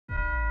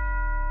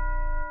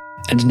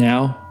And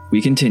now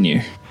we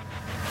continue.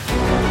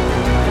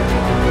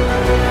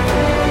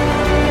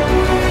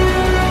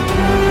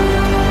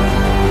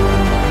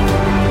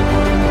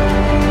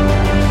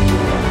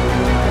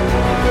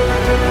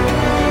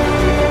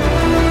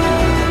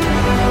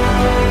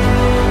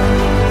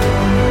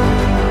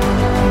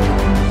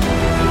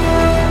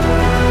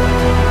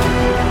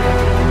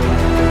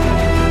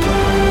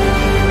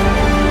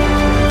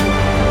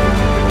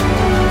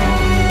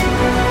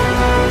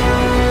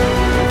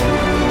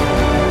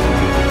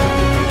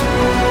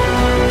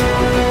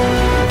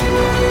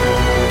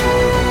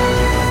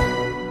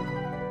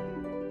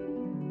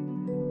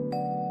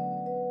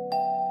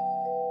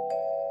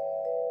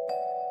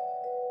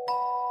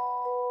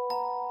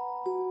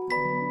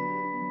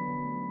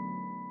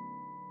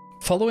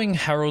 Following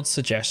Harold's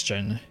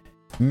suggestion,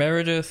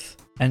 Meredith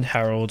and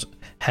Harold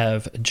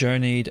have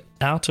journeyed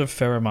out of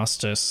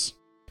Ferromustus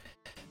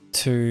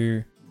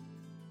to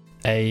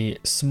a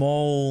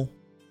small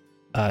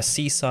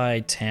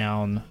seaside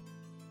town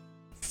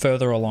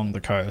further along the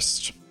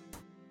coast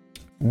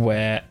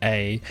where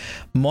a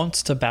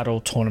monster battle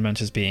tournament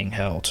is being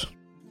held.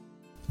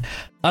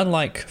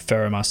 Unlike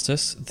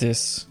Ferromustus,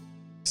 this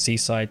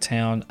seaside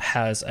town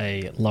has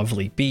a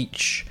lovely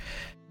beach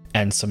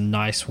and some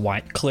nice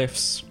white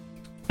cliffs.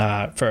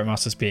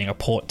 Ferromustus being a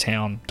port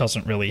town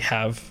doesn't really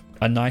have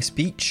a nice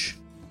beach.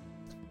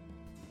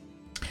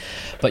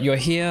 But you're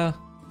here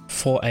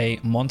for a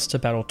monster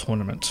battle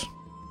tournament.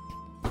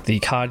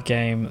 The card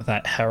game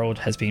that Harold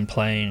has been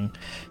playing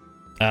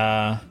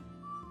for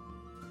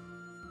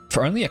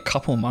only a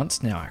couple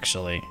months now,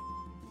 actually.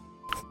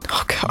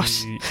 Oh gosh,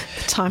 the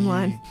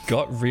timeline. You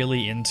got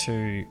really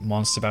into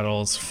monster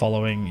battles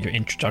following your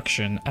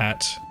introduction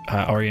at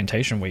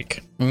orientation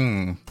week.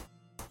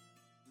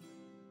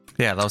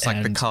 Yeah, that was like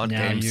And the card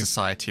now game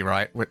society,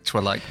 right? Which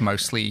were like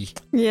mostly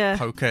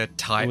poker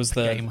type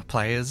game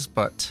players,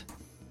 but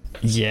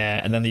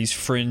yeah, and then these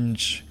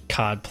fringe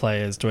card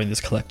players doing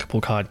this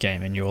collectible card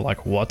game, and you're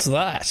like, what's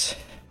that?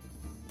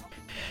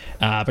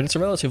 But it's a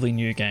relatively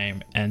new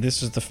game, and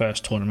this is the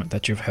first tournament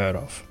that you've heard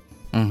of.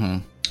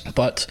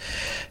 But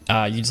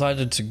you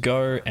decided to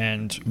go,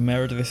 and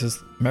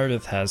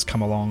Meredith has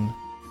come along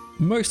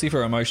mostly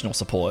for emotional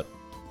support.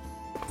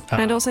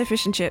 And also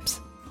fish and chips.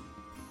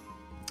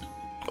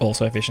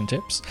 Also fish and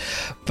tips.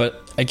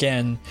 But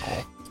again,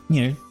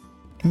 you know,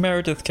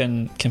 Meredith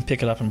can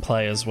pick it up and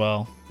play as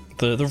well.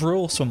 The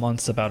rules for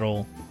Monster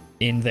Battle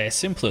in its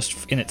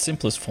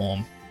simplest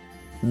form,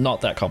 not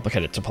that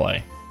complicated to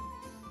play.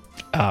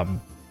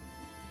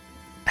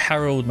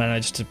 Harold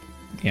managed to,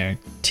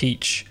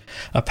 teach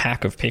a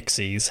pack of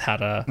pixies how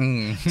to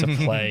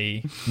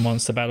play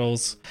monster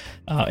battles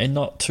in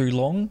not too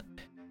long,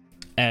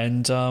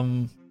 and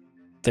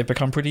they've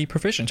become pretty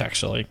proficient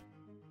actually.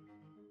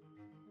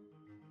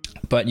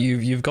 But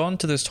you've gone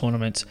to this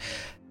tournament,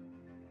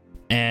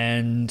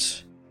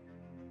 and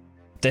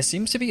there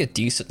seems to be a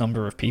decent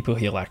number of people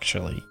here.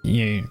 Actually,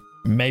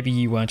 maybe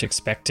you weren't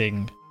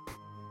expecting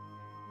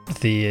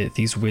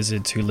these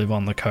wizards who live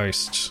on the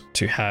coast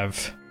to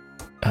have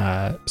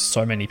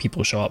so many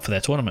people show up for their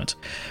tournament.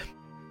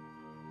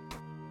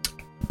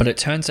 But it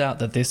turns out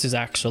that this is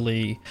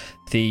actually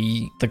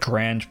the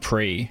Grand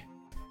Prix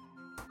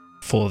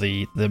for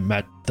the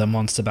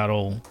Monster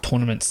Battle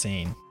tournament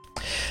scene.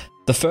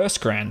 The first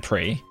Grand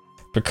Prix,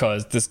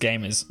 because this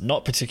game is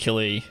not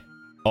particularly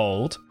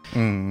old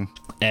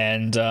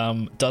and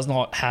does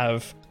not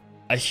have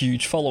a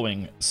huge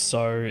following.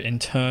 So in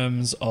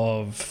terms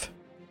of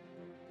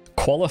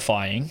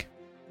qualifying,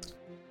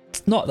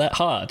 it's not that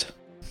hard.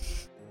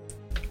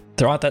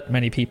 There aren't that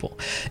many people.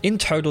 In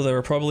total, there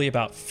are probably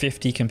about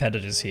 50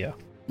 competitors here.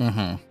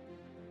 The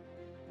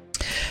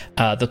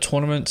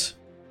tournament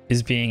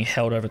is being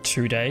held over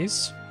 2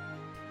 days.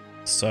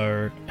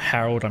 So,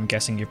 Harold, I'm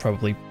guessing you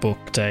probably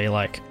booked a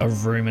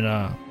room in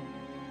a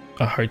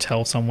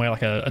hotel somewhere,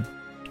 like a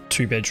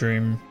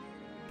 2-bedroom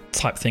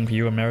type thing for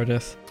you and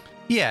Meredith.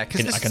 Yeah,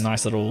 because like a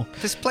nice little.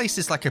 This place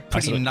is like a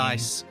pretty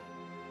nice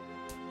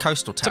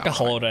coastal town. It's like a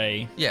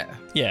holiday. Yeah.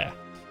 Yeah.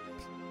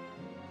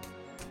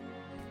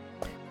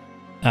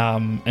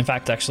 In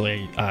fact,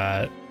 actually,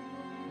 I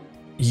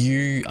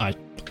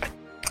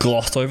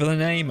glossed over the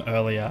name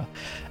earlier.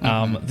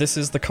 This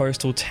is the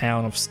coastal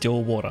town of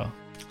Stillwater.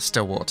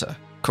 Stillwater.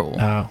 Cool.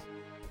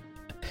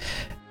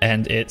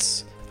 And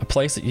it's a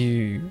place that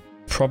you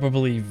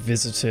probably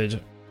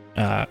visited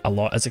a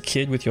lot as a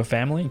kid with your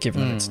family,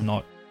 given that it's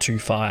not too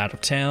far out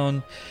of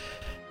town.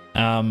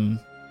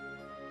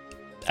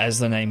 As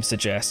the name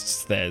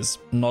suggests, there's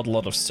not a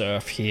lot of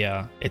surf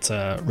here. It's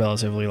a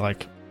relatively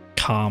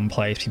calm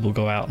place. People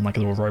go out on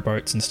little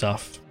rowboats and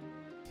stuff.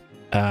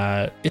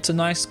 It's a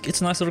nice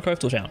little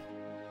coastal town.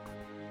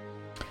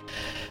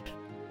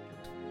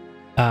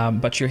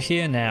 But you're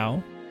here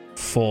now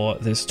for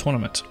this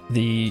tournament.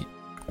 The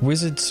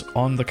wizards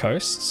on the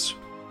coasts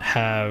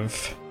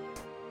have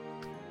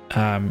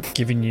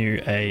given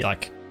you a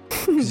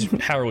because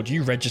Harold,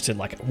 you registered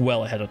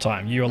well ahead of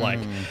time. You were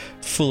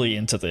fully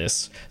into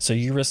this, so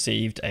you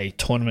received a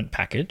tournament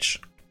package.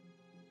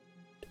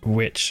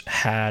 which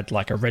had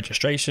like a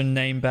registration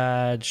name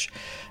badge.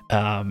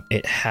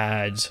 It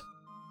had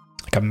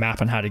like a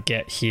map on how to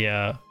get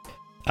here.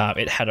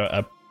 It had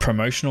a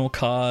promotional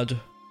card,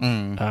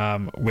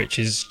 which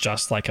is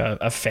just like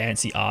a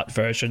fancy art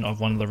version of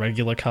one of the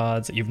regular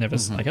cards that you've never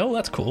seen. Like, oh,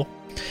 that's cool.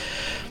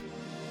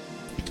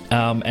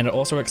 And it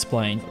also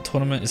explained the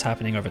tournament is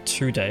happening over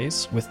 2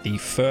 days, with the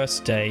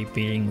first day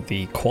being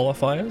the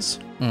qualifiers.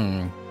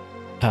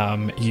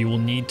 You will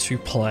need to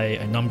play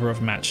a number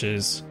of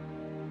matches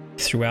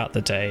throughout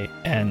the day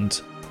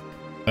and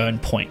earn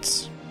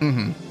points.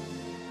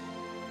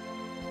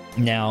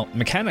 Now,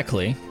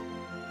 mechanically,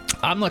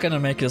 I'm not going to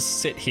make us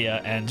sit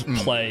here and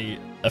play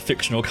a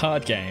fictional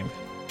card game.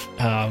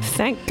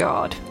 Thank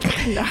God.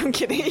 No, I'm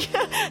kidding.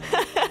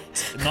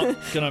 It's not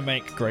going to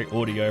make great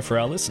audio for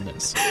our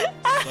listeners.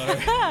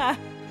 So,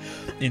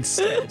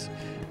 instead,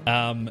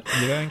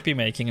 you're going to be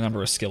making a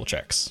number of skill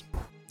checks.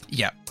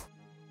 Yep.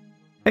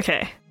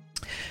 Okay.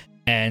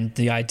 And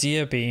the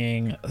idea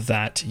being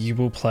that you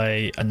will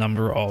play a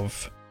number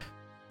of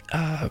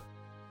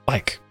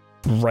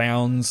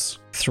rounds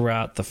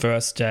throughout the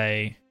first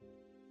day,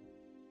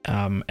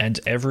 and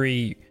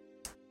every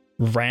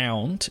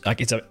round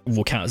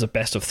will count as a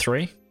best of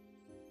 3.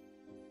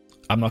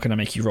 I'm not going to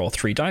make you roll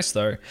 3 dice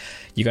though.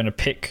 You're going to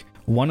pick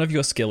one of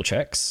your skill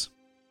checks.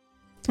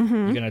 You're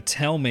going to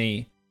tell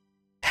me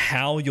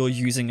how you're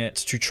using it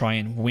to try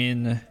and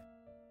win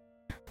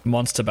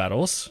monster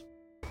battles.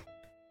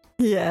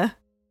 Yeah.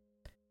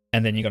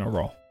 And then you're going to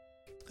roll.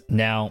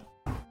 Now,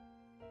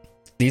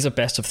 these are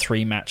best of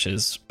 3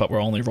 matches, but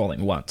we're only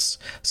rolling once.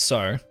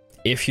 So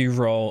if you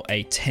roll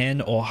a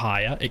 10 or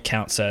higher, it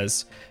counts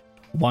as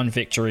 1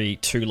 victory,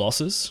 2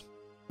 losses.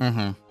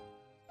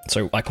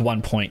 So like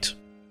 1 point,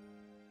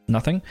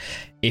 nothing.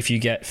 If you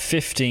get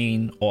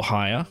 15 or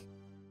higher,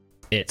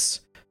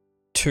 it's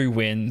 2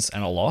 wins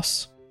and a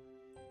loss.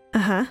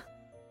 And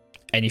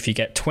if you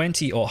get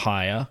 20 or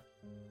higher,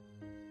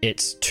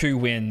 it's 2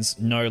 wins,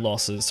 no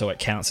losses, so it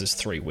counts as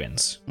 3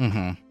 wins.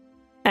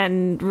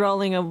 And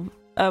rolling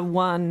a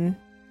 1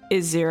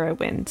 is 0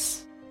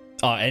 wins.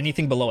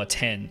 Anything below a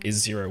 10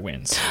 is 0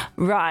 wins.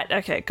 Right,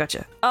 okay,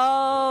 gotcha.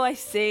 Oh, I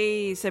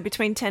see. So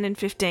between 10 and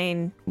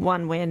 15,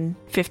 1 win.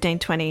 15,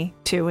 20,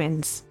 2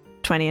 wins.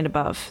 20 and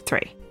above, 3.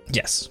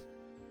 Yes.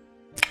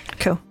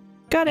 Cool.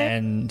 Got it.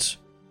 And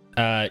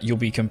you'll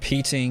be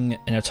competing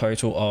in a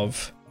total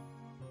of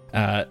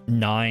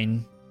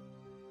 9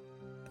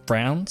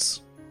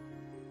 rounds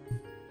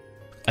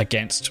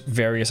against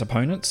various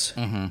opponents.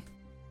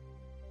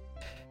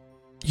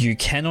 You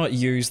cannot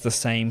use the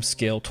same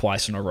skill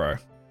twice in a row.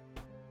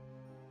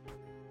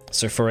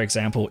 So, for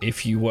example,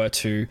 if you were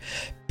to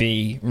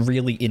be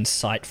really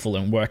insightful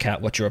and work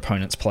out what your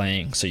opponent's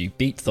playing, so you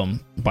beat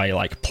them by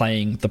like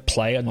playing the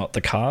player, not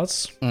the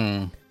cards,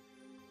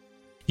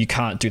 you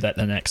can't do that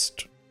the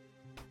next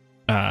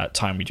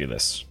time we do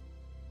this.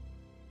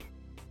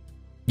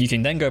 You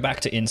can then go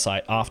back to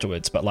insight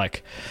afterwards, but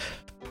like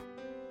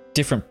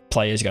different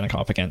players you're going to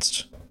come up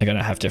against are going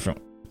to have different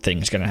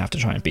things. You're going to have to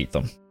try and beat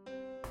them.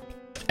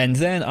 And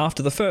then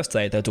after the first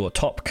day, they'll do a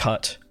top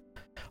cut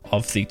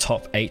of the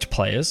top 8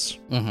 players.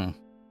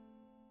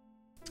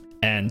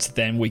 And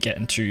then we get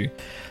into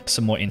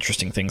some more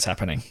interesting things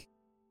happening.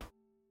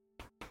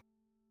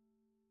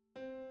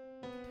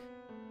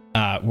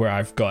 Where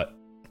I've got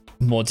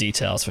more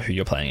details for who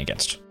you're playing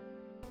against.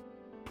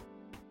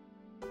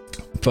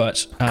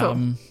 But,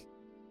 cool.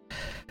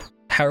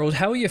 Harold,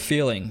 how are you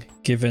feeling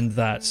given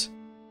that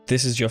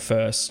this is your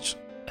first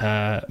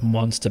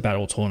monster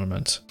battle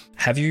tournament?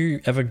 Have you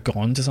ever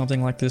gone to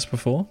something like this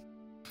before?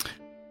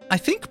 I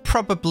think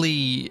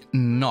probably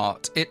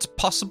not. It's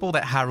possible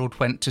that Harold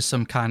went to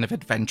some kind of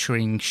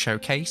adventuring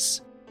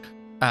showcase.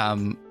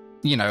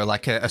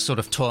 Like a sort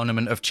of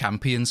tournament of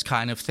champions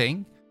kind of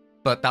thing.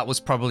 But that was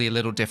probably a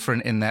little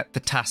different in that the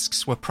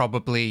tasks were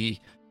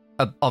probably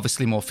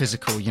obviously more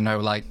physical,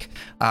 like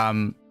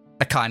a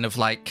kind of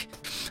like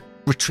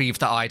retrieve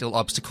the idol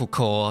obstacle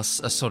course,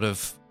 a sort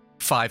of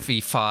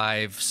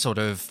 5v5 sort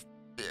of,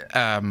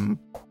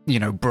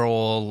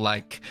 brawl,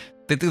 like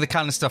the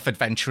kind of stuff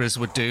adventurers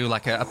would do,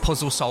 like a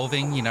puzzle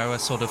solving, a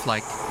sort of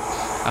like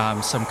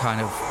some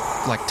kind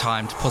of like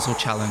timed puzzle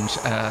challenge.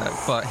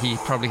 But he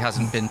probably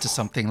hasn't been to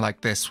something like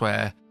this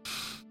where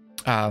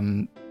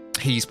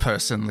he's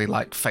personally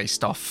like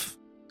faced off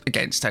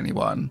against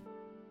anyone.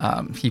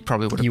 He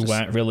probably would have. You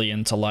weren't really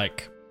into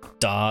like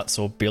darts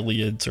or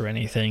billiards or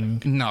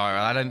anything? No,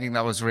 I don't think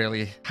that was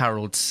really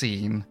Harold's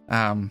scene,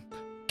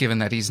 given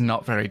that he's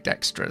not very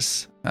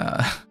dexterous.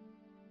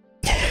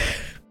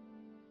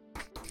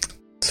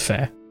 It's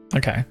fair.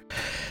 Okay.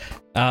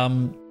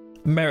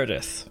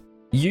 Meredith,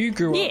 you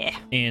grew up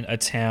in a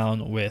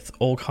town with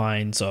all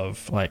kinds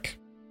of like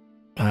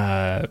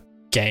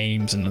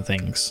games and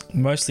things.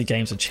 Mostly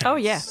games of chance. Oh,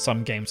 yeah.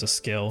 Some games of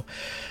skill.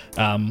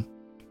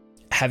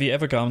 Have you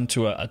ever gone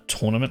to a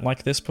tournament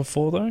like this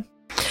before, though?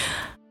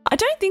 I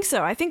don't think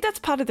so. I think that's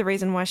part of the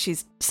reason why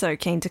she's so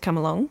keen to come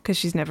along, because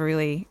she's never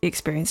really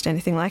experienced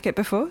anything like it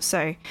before.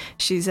 So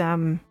she's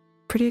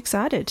pretty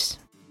excited.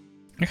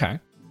 Okay.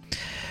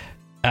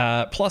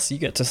 Plus, you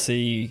get to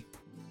see,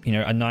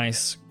 a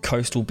nice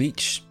coastal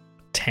beach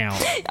town.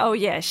 Oh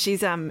yeah,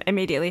 she's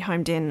immediately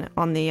homed in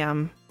on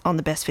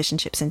the best fish and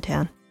chips in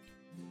town.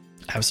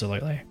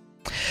 Absolutely.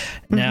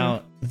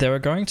 Now, there are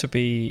going to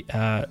be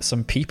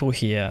some people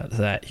here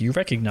that you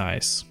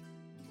recognize.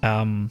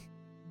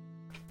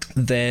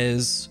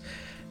 There's,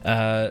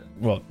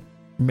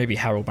 maybe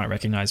Harold might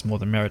recognize more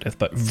than Meredith,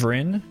 but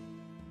Vryn,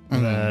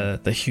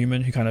 the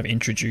human who kind of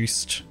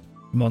introduced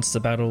Monster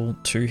Battle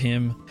to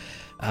him,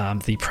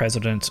 the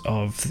president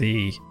of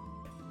the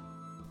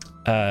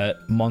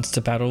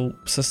Monster Battle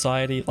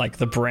Society, like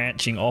the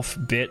branching off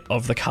bit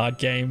of the card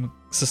game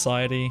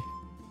society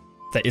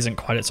that isn't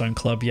quite its own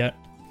club yet.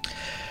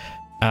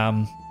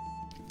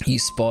 You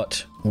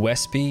spot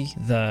Westby,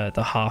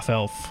 the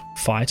half-elf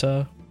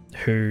fighter,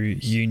 who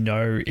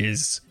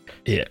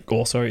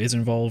also is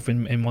involved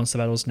in monster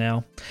battles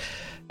now.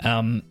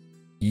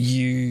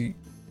 You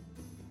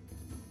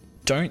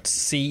don't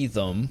see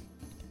them,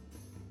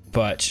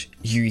 but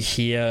you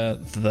hear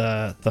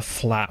the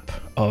flap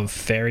of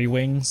fairy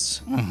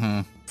wings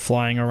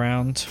flying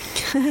around.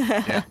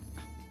 Yeah.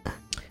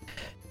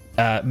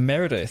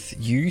 Meredith,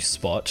 you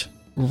spot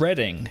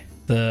Redding.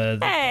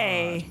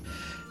 Hey!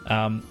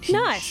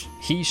 Nice.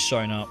 He's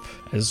shown up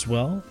as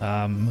well.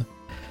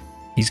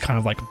 He's kind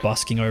of like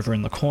busking over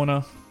in the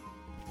corner.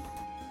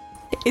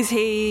 Does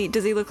he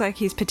look like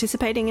he's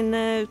participating in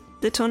the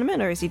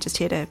tournament, or is he just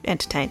here to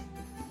entertain?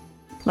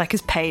 Like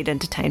his paid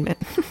entertainment?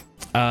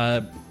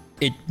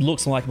 It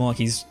looks more like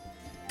he's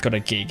got a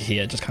gig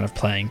here, just kind of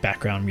playing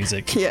background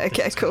music. Yeah,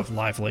 okay, it's cool. Kind of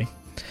lively.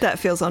 That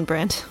feels on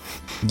brand.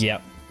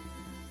 Yep.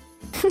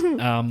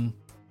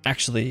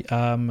 Actually,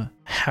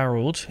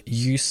 Harold,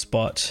 you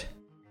spot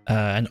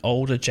an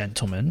older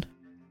gentleman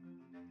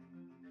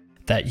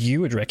that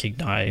you would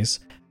recognize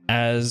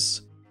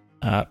as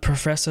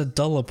Professor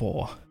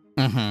Dullabore.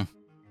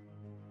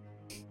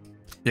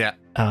 Yeah.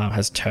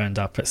 Has turned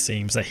up. It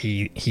seems that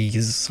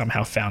he's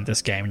somehow found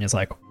this game and is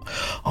like,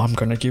 I'm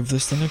going to give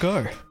this thing a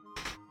go.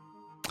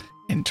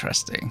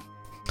 Interesting.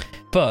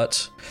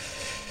 But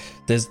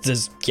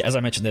there's as I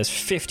mentioned, there's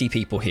 50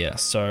 people here,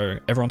 so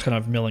everyone's kind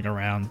of milling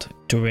around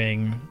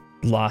doing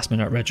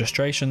last-minute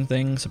registration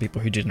things. So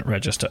people who didn't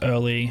register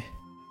early,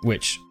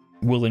 which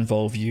will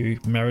involve you,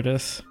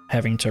 Meredith,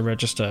 having to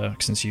register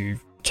since you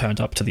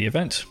turned up to the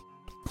event.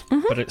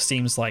 But it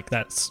seems like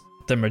that's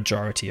the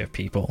majority of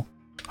people.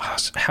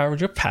 Harold,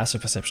 your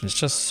passive perception is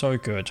just so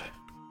good.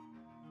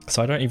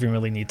 So I don't even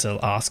really need to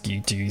ask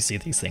you, do you see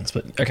these things?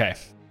 But okay.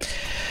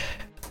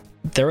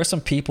 There are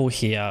some people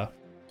here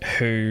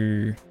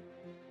who...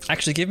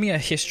 Actually, give me a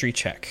history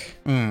check.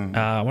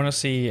 I want to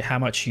see how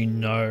much you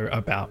know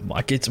about...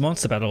 Like, it's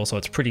Monster Battle, so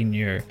it's pretty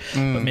new.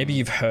 But maybe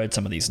you've heard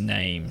some of these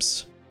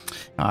names.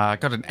 I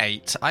got an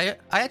 8. I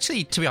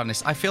actually, to be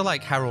honest, I feel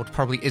like Harold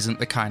probably isn't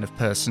the kind of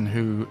person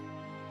who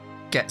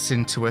gets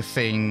into a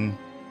thing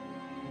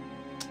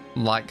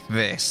like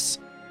this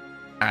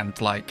and,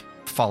 like,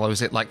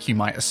 follows it like you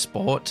might a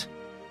sport.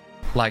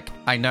 Like,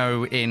 I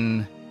know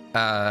in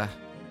the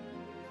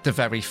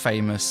very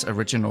famous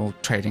original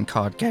trading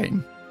card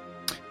game,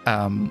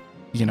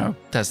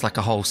 there's like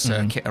a whole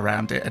circuit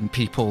around it, and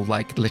people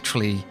like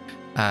literally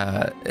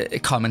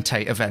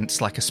commentate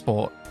events like a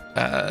sport,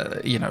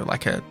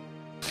 like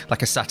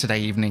a Saturday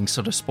evening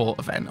sort of sport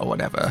event or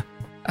whatever.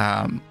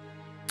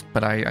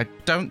 But I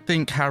don't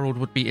think Harold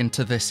would be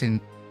into this in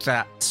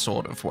that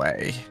sort of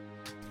way.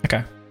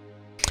 Okay,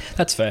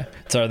 that's fair.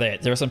 So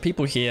there are some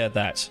people here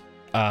that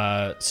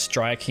are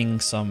striking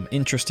some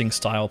interesting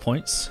style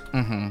points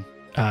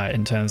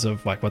in terms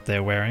of like what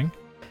they're wearing.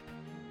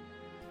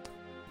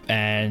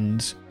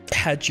 And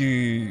had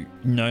you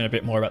known a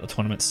bit more about the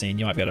tournament scene,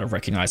 you might be able to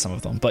recognize some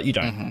of them, but you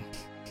don't.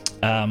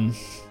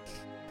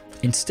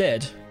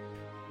 Instead,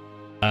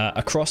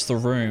 across the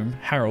room,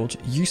 Harold,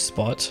 you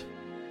spot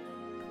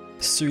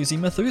Soozie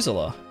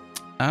Methuselah.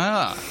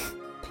 Ah.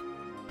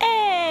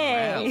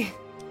 Hey! Wow.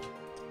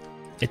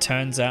 It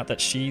turns out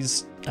that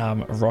she's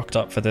rocked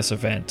up for this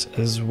event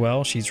as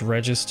well. She's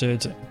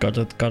registered, got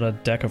a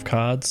deck of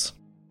cards.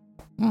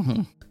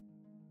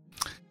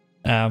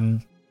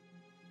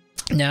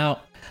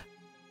 Now,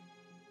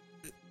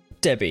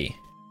 Debbie.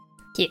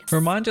 Yes.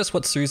 Remind us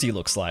what Soozie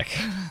looks like.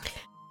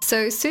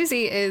 So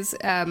Soozie is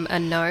a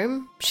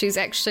gnome. She's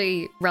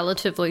actually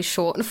relatively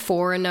short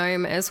for a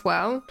gnome as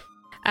well.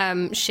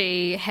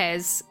 She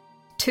has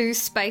 2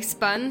 space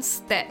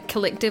buns that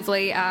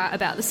collectively are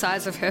about the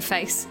size of her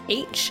face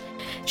each.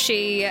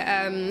 She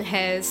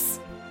has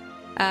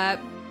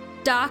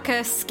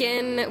darker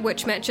skin,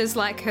 which matches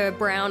like her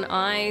brown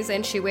eyes,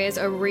 and she wears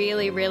a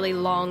really, really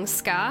long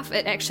scarf.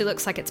 It actually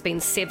looks like it's been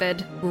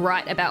severed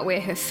right about where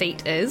her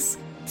feet is.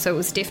 So it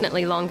was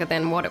definitely longer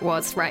than what it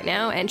was right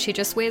now, and she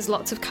just wears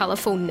lots of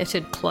colourful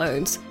knitted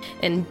clothes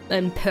in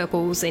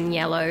purples and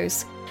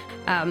yellows,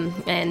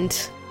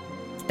 and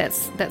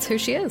that's who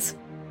she is.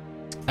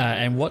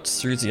 And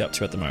what's Soozie up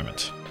to at the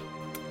moment?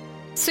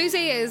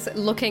 Soozie is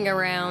looking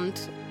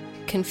around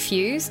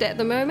confused at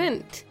the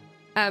moment.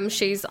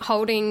 She's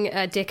holding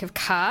a deck of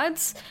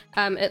cards.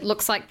 It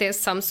looks like there's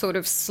some sort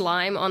of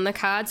slime on the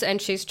cards,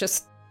 and she's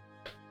just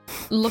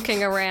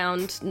looking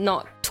around,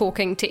 not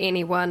talking to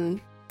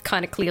anyone,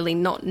 kind of clearly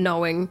not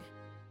knowing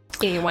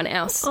anyone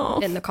else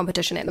in the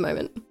competition at the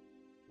moment.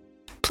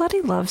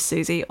 Bloody love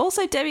Soozie.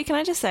 Also, Debbie, can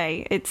I just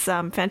say, it's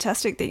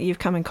fantastic that you've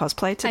come in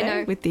cosplay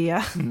today with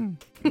the...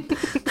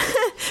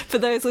 For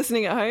those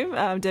listening at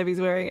home,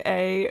 Debbie's wearing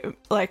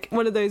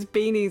one of those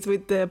beanies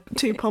with the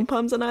two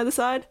pom-poms on either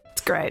side.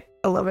 It's great.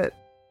 I love it.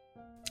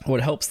 Well,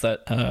 it helps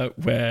that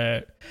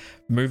we're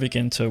moving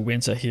into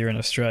winter here in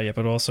Australia,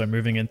 but also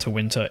moving into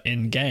winter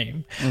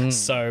in-game.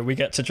 So we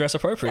get to dress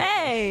appropriately.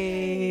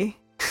 Hey!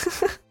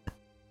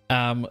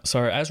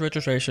 So as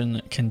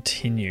registration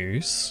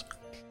continues,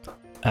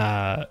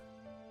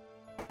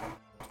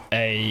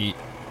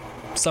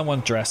 someone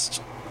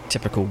dressed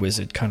typical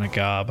wizard kind of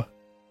garb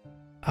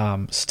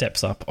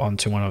steps up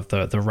onto one of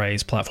the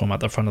raised platform at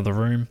the front of the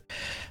room.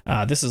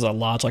 This is a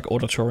large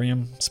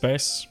auditorium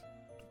space,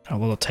 a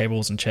lot of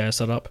tables and chairs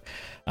set up,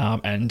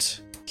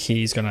 and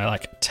he's gonna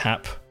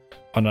tap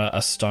on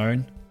a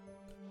stone.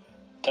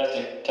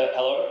 Testing.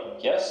 Hello?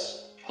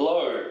 Yes?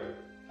 Hello?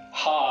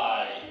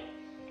 Hi.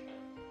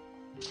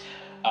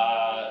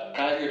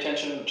 Can I have your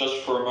attention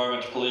just for a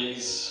moment,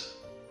 please?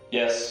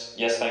 Yes,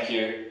 thank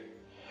you.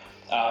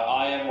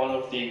 I am one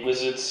of the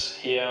wizards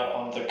here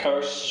on the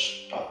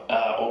coast,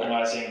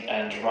 organising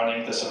and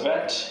running this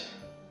event.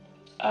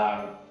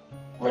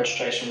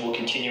 Registration will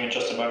continue in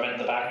just a moment in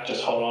the back,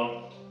 just hold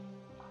on.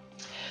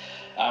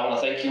 I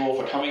want to thank you all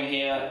for coming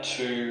here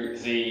to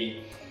the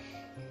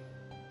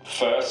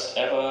first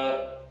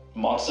ever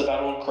Monster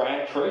Battle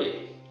Grand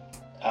Prix.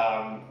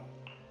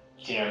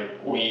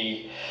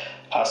 We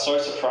are so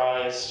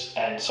surprised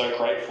and so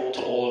grateful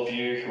to all of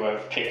you who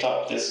have picked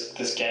up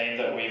this game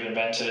that we've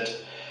invented,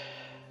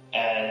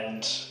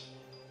 and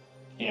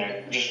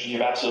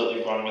you've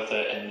absolutely run with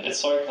it, and it's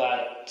so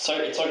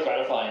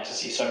gratifying to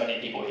see so many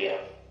people here.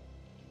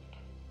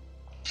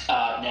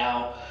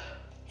 Now,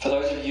 for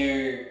those of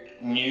you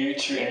new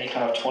to any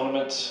kind of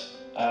tournament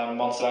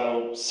Monster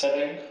Battle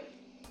setting,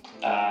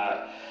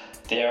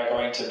 there are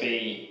going to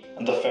be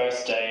the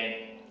first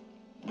day,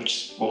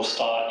 which will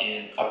start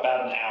in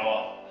about an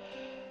hour,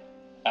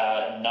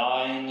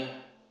 9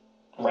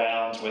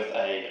 rounds with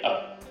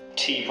a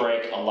tea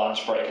break, a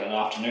lunch break, and an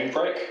afternoon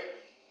break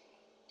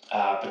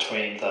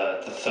between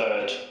the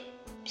third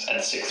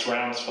and sixth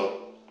rounds.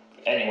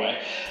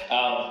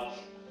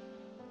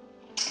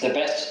 The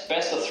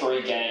best of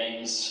 3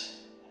 games.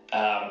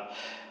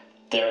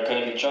 There are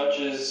going to be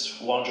judges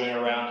wandering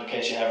around in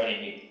case you have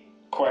any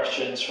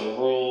questions for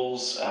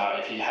rules,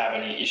 if you have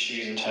any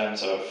issues in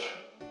terms of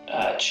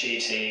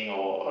cheating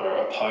or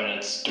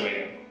opponents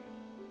treating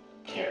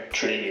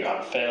you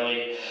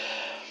unfairly.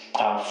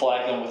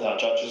 Flag them with our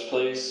judges,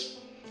 please.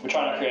 We're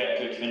trying to create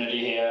a good community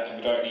here, and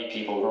we don't need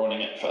people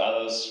ruining it for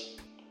others.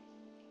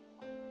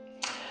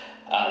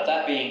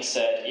 That being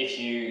said, if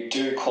you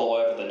do call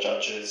over the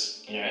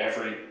judges,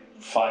 every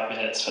 5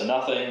 minutes for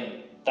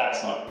nothing,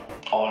 that's not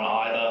on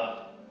either.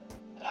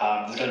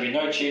 There's going to be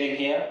no cheating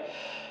here.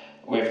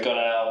 We've got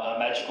our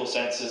magical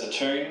senses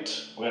attuned.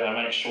 We're going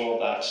to make sure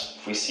that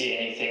if we see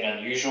anything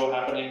unusual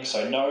happening,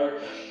 so no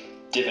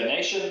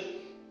divination,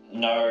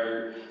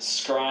 no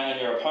scrying on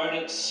your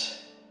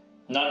opponents,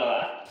 none of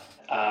that.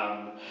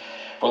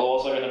 We're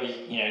also going to be,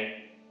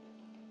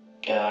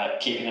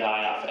 keeping an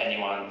eye out for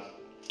anyone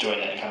doing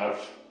any kind of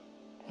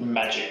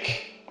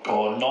magic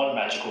or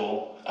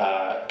non-magical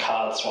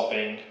card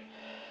swapping.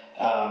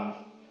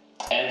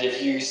 And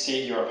if you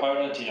see your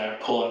opponent,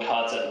 pulling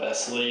cards out of their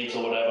sleeves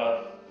or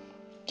whatever,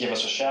 give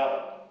us a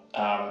shout.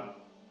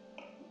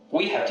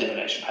 We have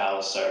divination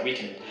powers, so we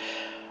can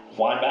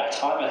wind back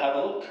time and have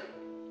a look.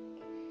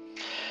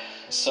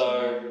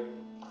 So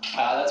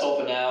that's all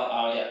for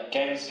now.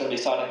 Game's going to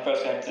be starting.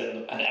 First game's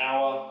in an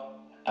hour.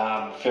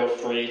 Feel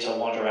free to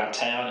wander around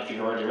town if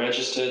you've already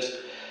registered.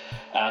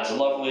 It's a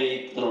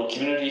lovely little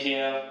community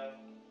here,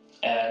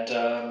 and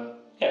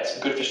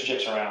some good fish and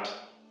chips around.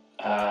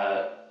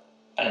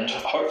 And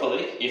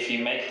hopefully, if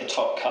you make the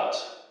top cut,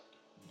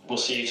 we'll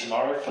see you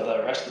tomorrow for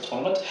the rest of the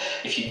tournament.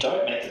 If you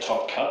don't make the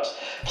top cut,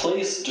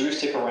 please do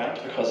stick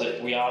around, because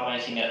we are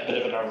making it a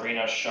bit of an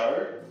arena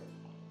show.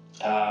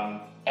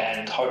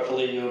 And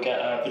hopefully you'll get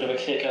a bit of a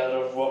kick out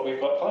of what we've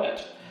got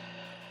planned.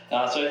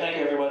 So thank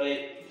you,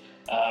 everybody.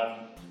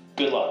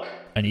 Good luck.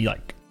 And he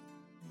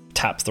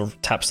taps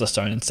the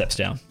stone and steps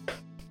down.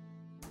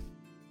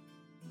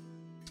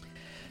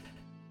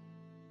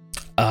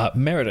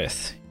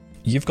 Meredith,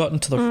 you've gotten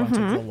to the front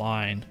of the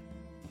line,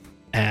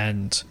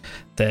 and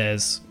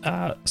there's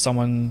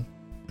someone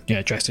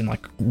dressed in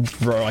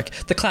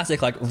the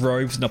classic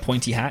robes and a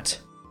pointy hat.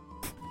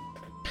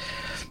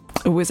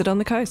 A wizard on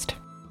the coast.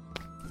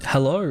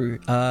 Hello,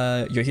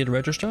 you're here to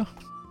register?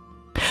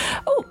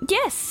 Oh,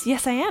 yes,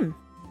 I am.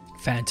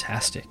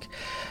 Fantastic.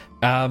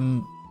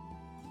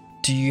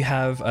 Do you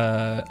have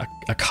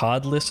a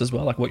card list as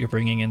well, what you're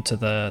bringing into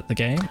the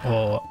game,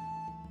 or?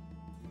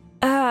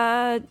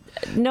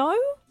 No.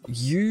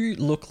 you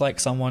look like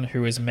someone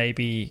who has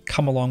maybe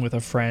come along with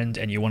a friend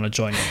and you want to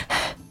join in.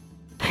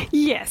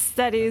 Yes,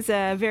 that is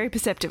very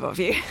perceptive of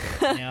you.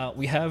 Now,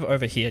 we have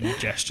over here, and he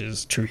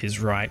gestures to his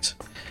right,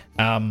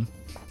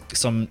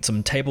 some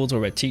tables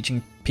where we're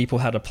teaching people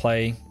how to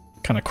play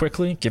kind of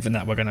quickly, given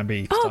that we're going to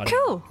be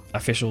starting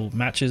official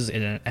matches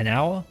in an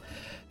hour.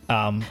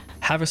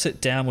 Have a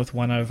sit down with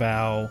one of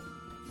our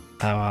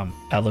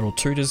little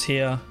tutors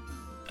here,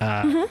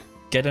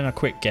 get in a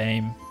quick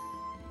game,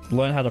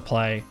 learn how to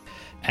play,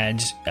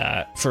 and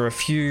for a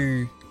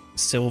few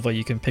silver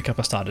you can pick up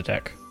a starter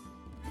deck.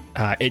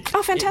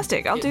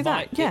 Fantastic! I'll do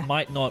that. Yeah, it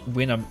might not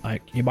win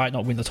you might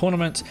not win the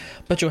tournament,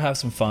 but you'll have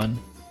some fun.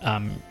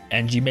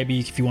 And you maybe,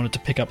 if you wanted to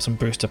pick up some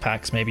booster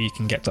packs, maybe you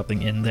can get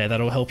something in there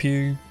that'll help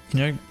you,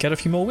 get a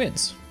few more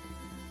wins.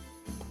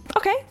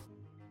 Okay.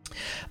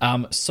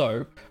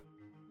 So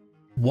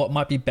what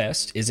might be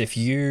best is if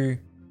you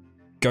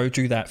go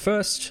do that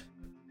first,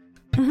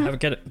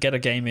 get a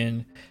game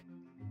in,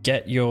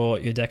 get your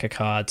deck of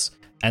cards,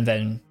 and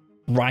then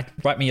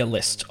write me a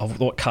list of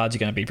what cards you're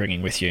going to be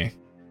bringing with you,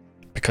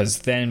 because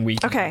then we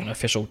can have an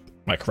official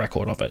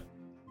record of it.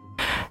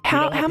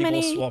 How many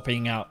many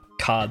swapping out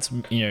cards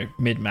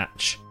mid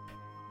match?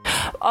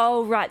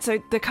 Oh right,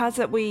 so the cards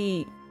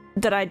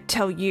that I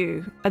tell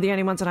you are the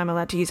only ones that I'm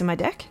allowed to use in my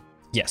deck?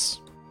 Yes.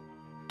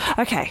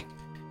 Okay.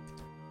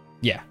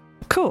 Yeah.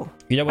 Cool.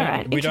 We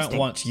don't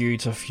want you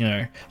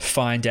to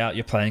find out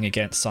you're playing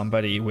against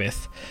somebody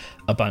with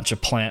a bunch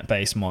of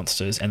plant-based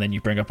monsters and then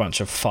you bring a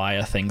bunch of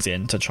fire things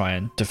in to try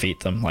and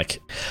defeat them.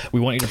 We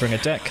want you to bring a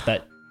deck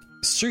that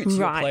suits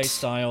your play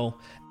style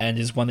and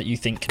is one that you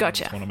think can win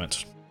the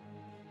tournament.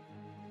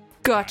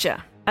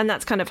 Gotcha. And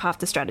that's kind of half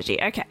the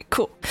strategy. Okay,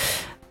 cool.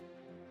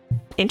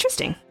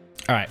 Interesting.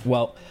 All right,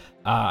 well,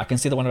 I can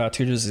see that one of our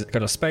tutors has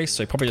got a space,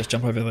 so probably just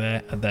jump over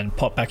there and then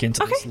pop back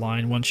into this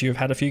line once you've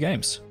had a few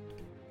games.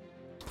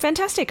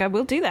 Fantastic, I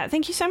will do that.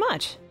 Thank you so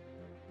much.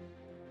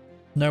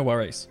 No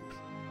worries.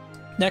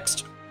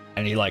 Next.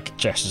 And he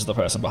gestures to the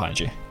person behind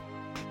you.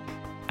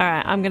 All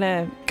right, I'm going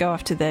to go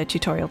off to the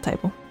tutorial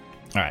table.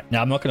 All right,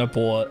 now I'm not going to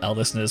bore our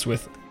listeners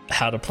with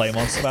how to play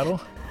Monster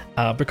Battle.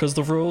 Because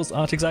the rules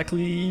aren't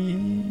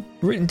exactly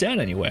written down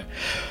anywhere,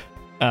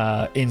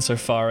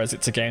 insofar as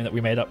it's a game that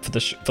we made up for the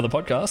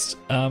podcast,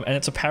 and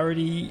it's a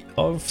parody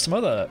of some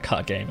other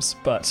card games.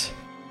 But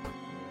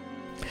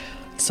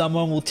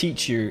someone will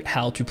teach you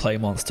how to play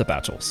monster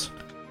battles.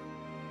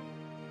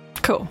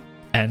 Cool.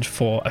 And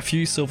for a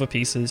few silver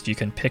pieces, you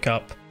can pick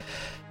up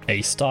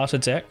a starter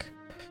deck.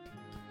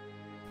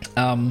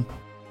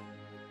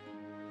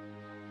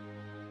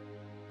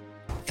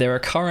 There are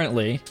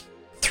currently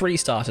 3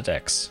 starter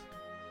decks.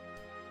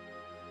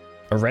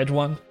 A red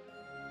one,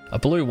 a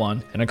blue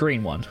one, and a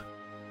green one.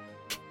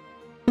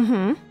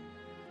 Mm-hmm.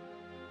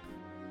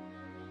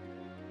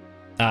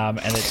 And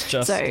it's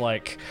just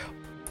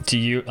do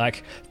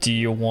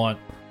you want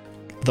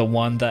the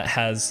one that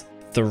has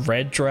the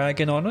red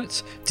dragon on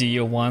it? Do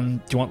you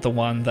want the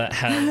one that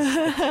has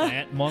the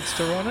plant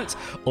monster on it?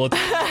 Or do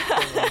you want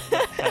the one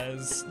that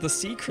has the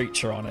sea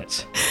creature on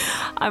it?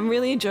 I'm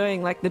really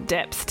enjoying the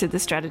depth to the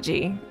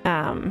strategy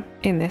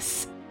in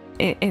this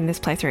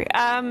playthrough.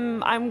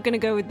 I'm gonna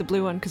go with the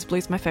blue one because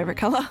blue's my favorite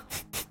color.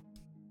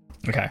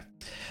 Okay.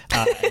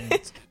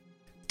 And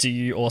do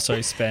you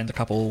also spend a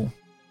couple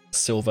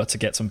silver to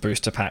get some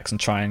booster packs and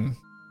try and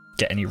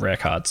get any rare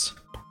cards?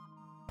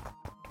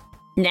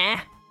 Nah.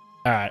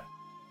 All right.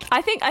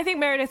 I think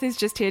Meredith is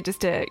just here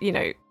just to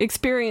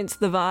experience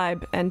the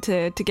vibe and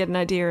to get an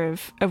idea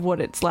of what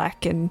it's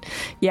like. And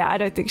yeah, I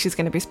don't think she's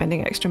going to be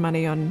spending extra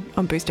money on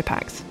booster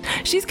packs.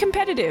 She's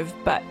competitive,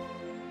 but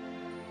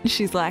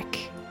she's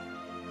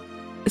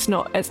it's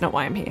not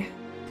why I'm here.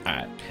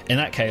 Alright. In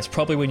that case,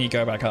 probably when you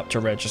go back up to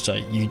register,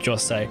 you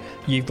just say,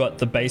 you've got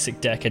the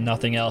basic deck and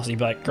nothing else. You'd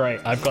be like, great,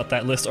 I've got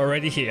that list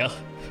already here.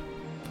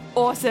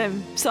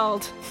 Awesome.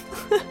 Sold.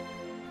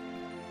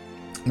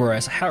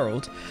 Whereas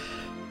Harold,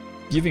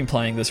 you've been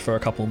playing this for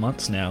a couple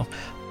months now.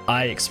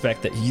 I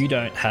expect that you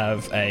don't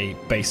have a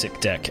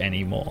basic deck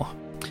anymore.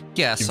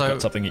 Yeah, you've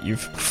got something that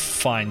you've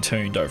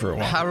fine-tuned over a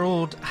while.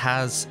 Harold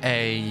has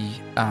a...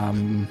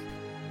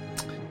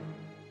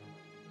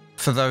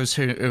 for those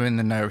who are in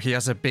the know, he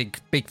has a big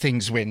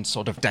things win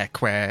sort of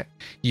deck where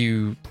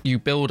you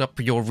build up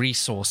your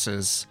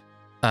resources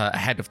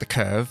ahead of the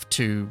curve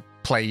to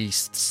play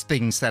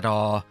things that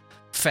are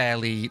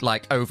fairly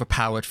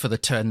overpowered for the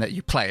turn that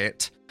you play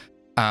it,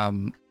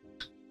 and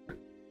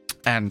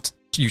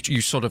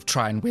you sort of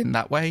try and win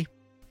that way.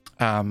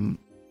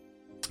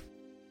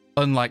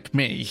 Unlike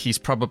me, he's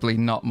probably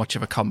not much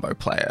of a combo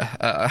player.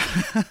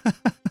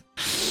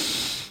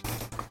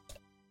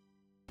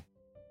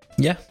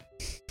 Yeah.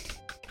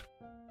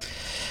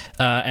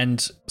 And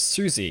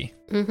Soozie,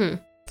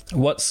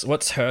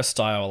 what's her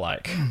style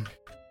like?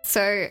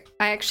 So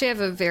I actually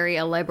have a very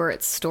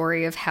elaborate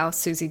story of how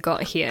Soozie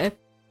got here.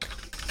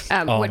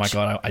 Oh my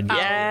god!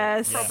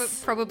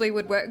 Yes. Probably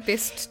would work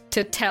best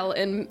to tell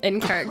in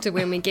character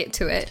when we get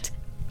to it.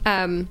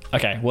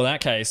 Okay. Well, in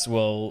that case,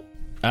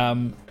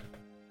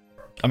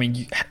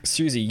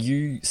 Soozie,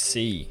 you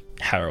see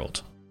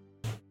Harold.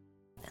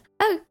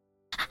 Oh,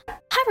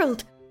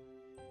 Harold.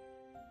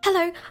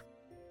 Hello.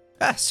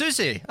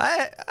 Soozie,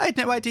 I had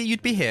no idea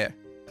you'd be here.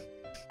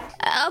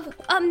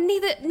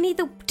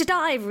 Neither did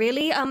I,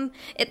 really.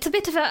 It's a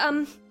bit of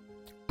a,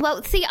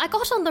 Well, see, I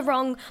got on the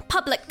wrong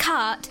public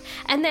cart,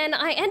 and then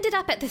I ended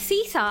up at the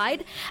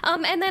seaside,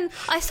 and then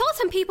I saw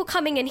some people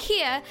coming in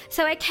here,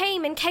 so I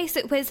came in case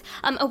it was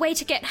a way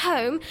to get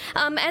home,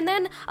 and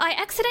then I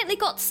accidentally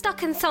got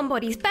stuck in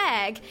somebody's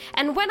bag,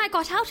 and when I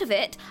got out of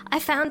it, I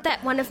found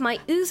that one of my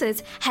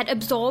oozes had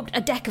absorbed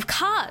a deck of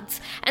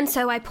cards, and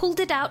so I pulled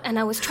it out, and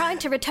I was trying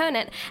to return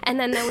it, and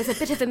then there was a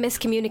bit of a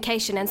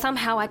miscommunication, and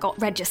somehow I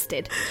got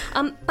registered.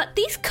 But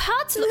these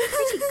cards look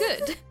pretty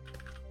good.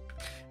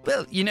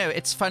 Well,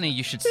 it's funny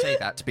you should say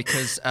that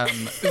because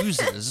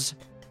oozes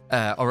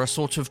are a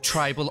sort of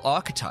tribal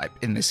archetype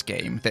in this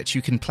game that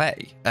you can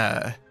play.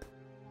 A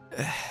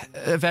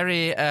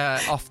very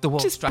off-the-wall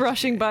Just strategy.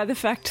 brushing by the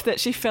fact that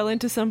she fell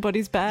into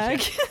somebody's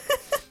bag.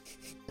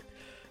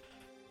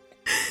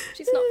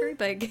 She's not very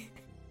big.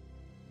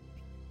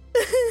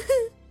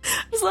 I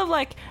just love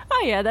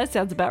oh yeah, that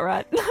sounds about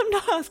right. I'm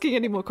not asking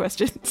any more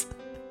questions.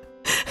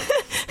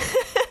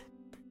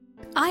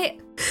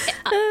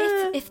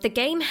 If the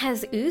game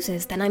has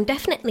oozes, then I'm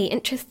definitely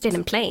interested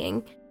in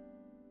playing.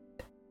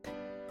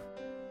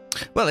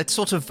 Well, it's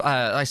sort of,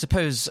 I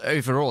suppose,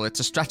 overall, it's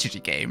a strategy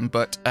game,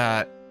 but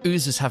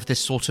oozes have this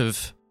sort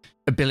of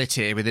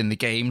ability within the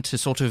game to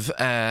sort of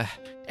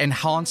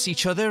enhance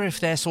each other if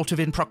they're sort of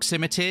in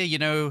proximity,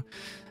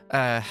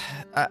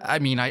 I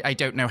mean, I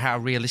don't know how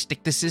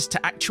realistic this is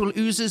to actual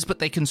oozes, but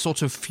they can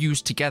sort of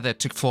fuse together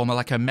to form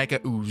a mega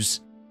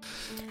ooze.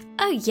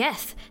 Oh,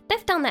 yes.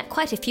 They've done that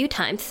quite a few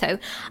times, so,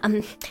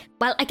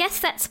 well, I guess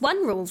that's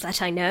one rule that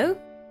I know.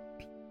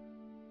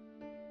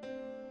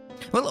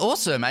 Well,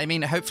 awesome. I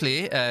mean,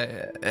 hopefully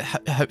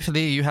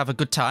you have a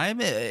good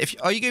time.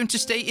 Are you going to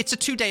stay? It's a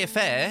 2-day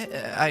affair,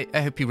 I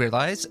hope you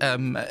realise.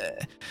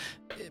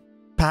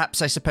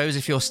 Perhaps, I suppose,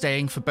 if you're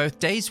staying for both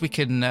days, we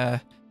can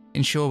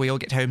ensure we all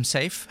get home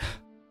safe.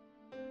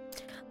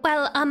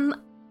 Well,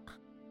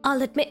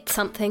 I'll admit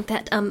something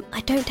that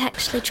I don't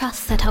actually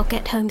trust that I'll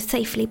get home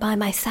safely by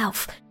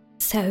myself.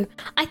 So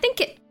I think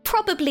it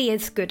probably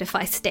is good if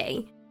I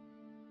stay.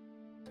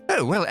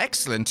 Oh, well,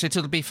 excellent.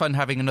 It'll be fun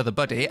having another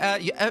buddy.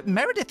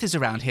 Meredith is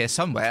around here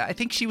somewhere. I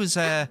think she was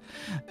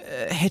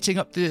hitting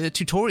up the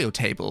tutorial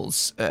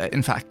tables,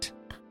 in fact.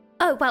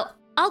 Oh, well,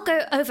 I'll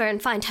go over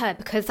and find her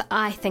because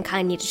I think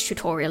I need a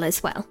tutorial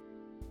as well.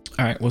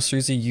 All right, well,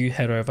 Soozie, you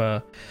head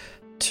over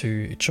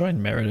to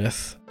join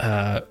Meredith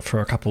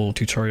for a couple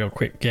tutorial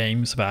quick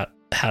games about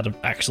how to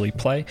actually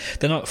play.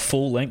 They're not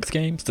full-length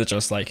games. They're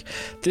just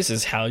this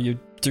is how you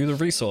do the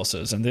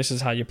resources, and this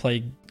is how you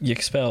play your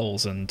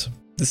spells, and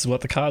this is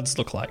what the cards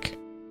look like.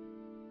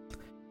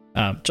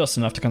 Just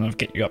enough to kind of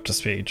get you up to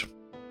speed.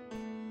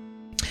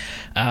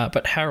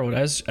 But Harold,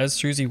 as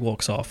Soozie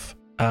walks off,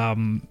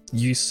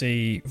 you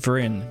see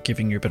Vryn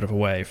giving you a bit of a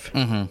wave.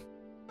 Mm-hmm.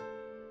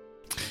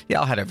 Yeah,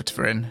 I'll head over to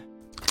Vryn.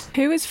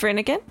 Who is Vryn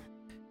again?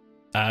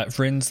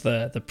 Vryn's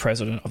the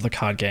president of the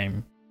card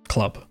game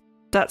club.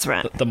 That's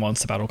right. The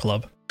Monster Battle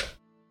Club.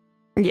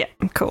 Yeah,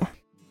 cool.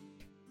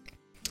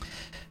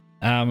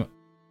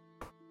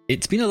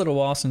 It's been a little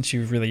while since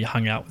you've really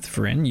hung out with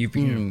Vryn. You've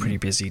been pretty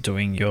busy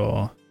doing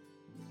your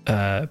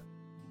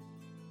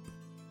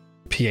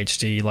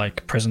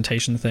PhD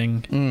presentation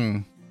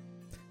thing.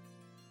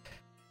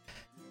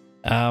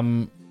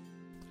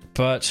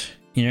 But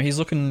he's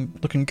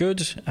looking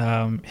good.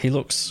 He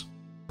looks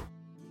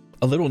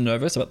a little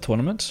nervous about the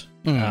tournament.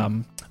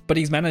 But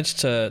he's managed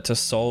to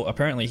solve.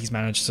 Apparently, he's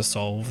managed to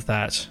solve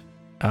that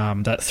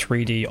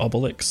 3D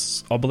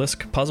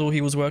obelisk puzzle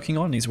he was working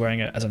on. He's wearing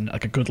it as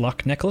a good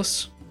luck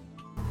necklace.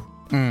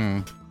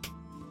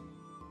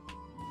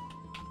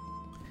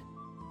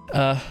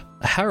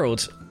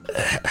 Harold,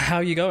 how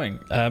are you going?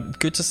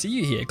 Good to see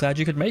you here. Glad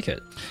you could make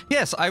it.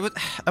 Yes, I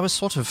was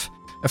sort of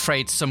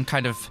afraid some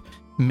kind of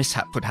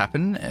mishap would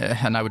happen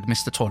and I would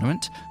miss the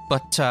tournament.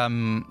 But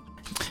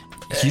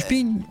you've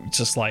been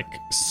just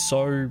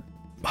so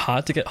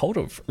hard to get hold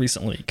of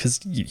recently because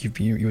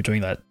you were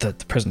doing the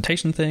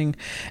presentation thing,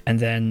 and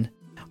then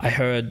I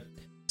heard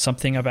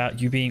something about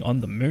you being on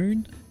the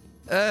moon.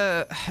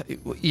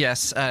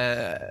 Yes.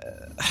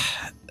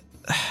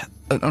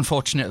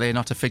 Unfortunately,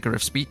 not a figure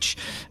of speech.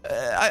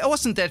 I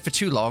wasn't dead for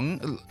too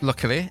long,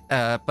 luckily.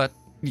 But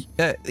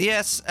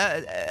yes,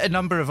 a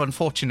number of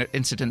unfortunate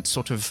incidents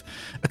sort of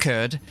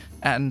occurred,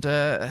 and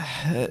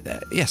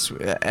yes,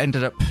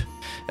 ended up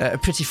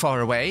pretty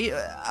far away.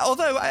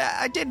 Although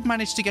I did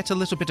manage to get a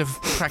little bit of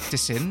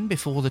practice in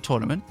before the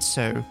tournament,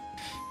 so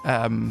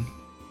I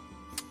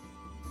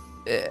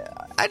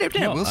don't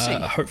know. We'll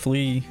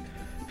see.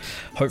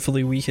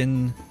 Hopefully we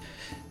can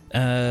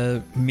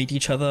meet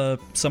each other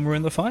somewhere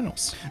in the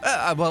finals.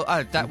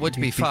 That would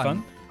be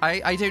fun.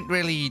 I don't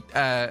really...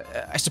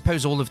 I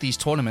suppose all of these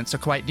tournaments are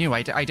quite new.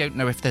 I don't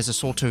know if there's a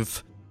sort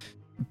of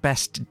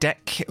best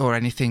deck or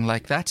anything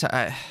like that.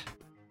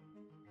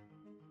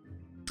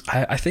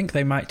 I think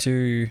they might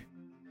do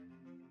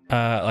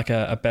like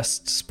a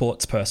best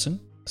sports person.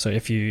 So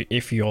if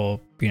you're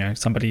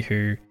somebody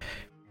who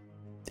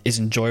is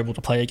enjoyable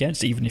to play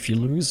against, even if you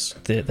lose,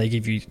 they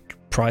give you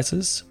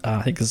prizes.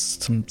 I think there's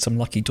some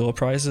lucky door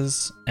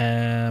prizes.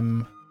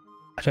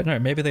 I don't know.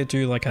 Maybe they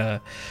do like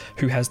a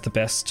who has the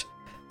best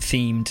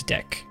themed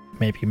deck.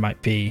 Maybe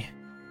might be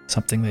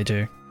something they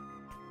do.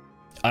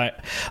 I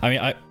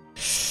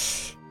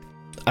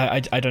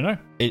don't know.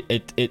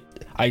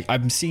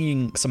 I'm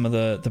seeing some of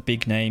the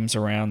big names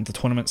around the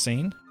tournament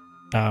scene.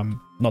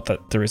 Not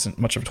that there isn't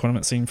much of a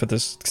tournament scene for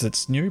this because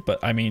it's new,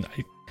 but I mean,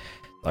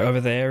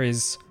 over there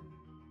is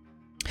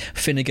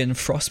Finnegan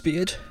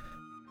Frostbeard.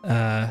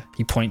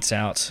 He points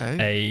out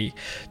a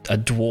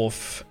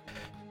dwarf,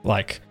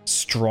 like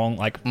strong,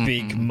 like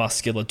big,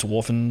 muscular,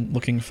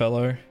 dwarven-looking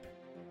fellow.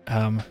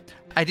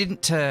 I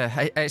didn't.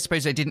 I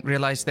suppose I didn't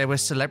realize there were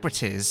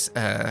celebrities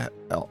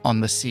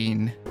on the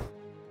scene.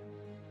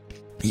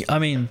 Yeah, I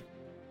mean,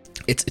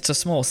 it's a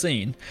small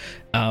scene,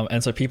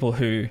 and so people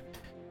who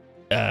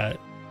are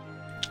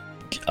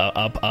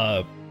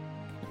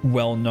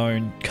well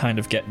known kind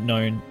of get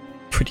known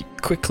pretty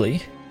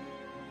quickly.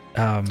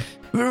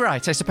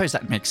 Right, I suppose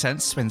that makes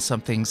sense when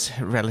something's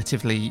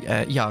relatively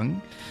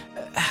young.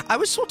 I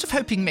was sort of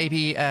hoping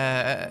maybe,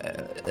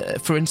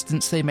 for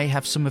instance, they may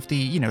have some of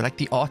the, like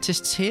the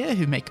artists here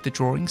who make the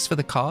drawings for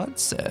the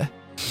cards.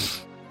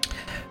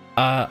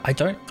 I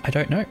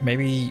don't know.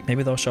 Maybe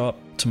they'll show up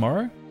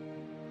tomorrow.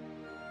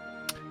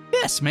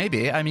 Yes,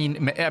 maybe. I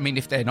mean,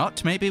 if they're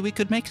not, maybe we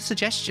could make a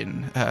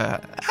suggestion.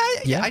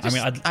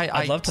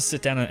 I'd love to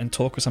sit down and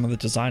talk with some of the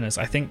designers.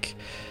 I think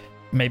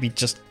maybe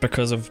just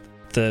because of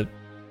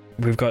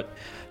we've got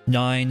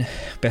 9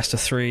 best of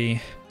 3,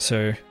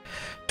 so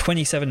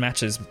 27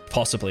 matches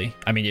possibly.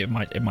 I mean, it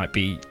might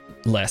be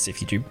less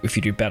if you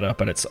do better,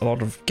 but it's a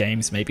lot of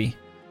games maybe.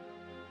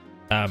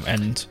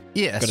 And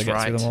yes, gotta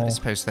get through them all. I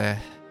suppose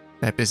they're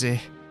busy.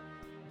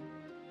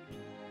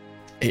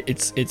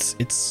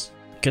 It's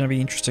gonna be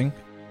interesting.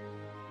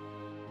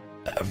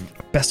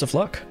 Best of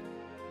luck.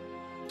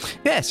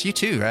 Yes, you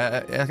too.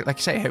 Like I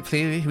say,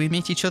 hopefully we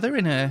meet each other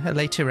in a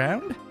later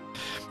round.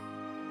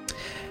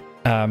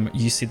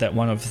 You see that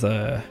one of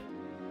the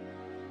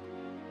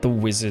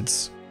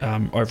wizards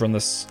over on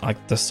this,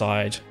 like the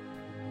side,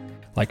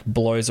 like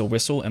blows a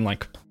whistle and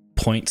like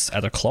points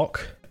at a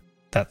clock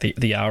that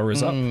the hour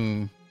is up.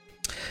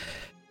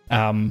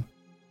 And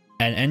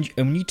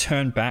when you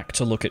turn back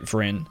to look at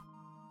Vryn,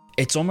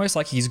 it's almost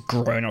like he's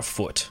grown a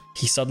foot.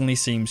 He suddenly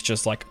seems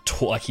just like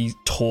like he's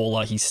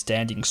taller. He's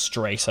standing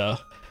straighter.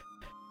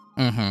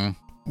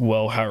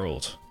 Well,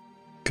 Harold,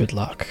 good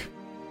luck.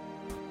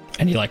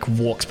 And he like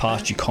walks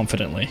past you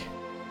confidently.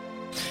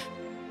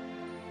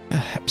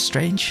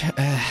 Strange.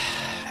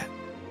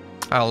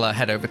 I'll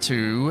head over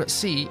to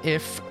see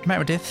if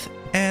Meredith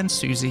and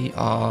Soozie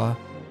are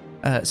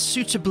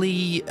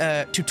suitably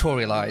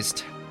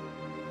tutorialized.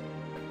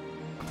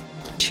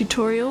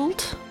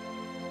 Tutorialed?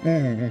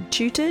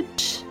 Tutored?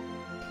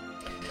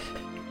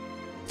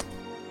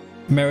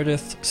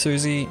 Meredith,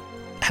 Soozie,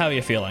 how are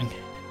you feeling?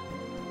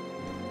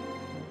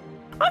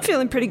 I'm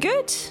feeling pretty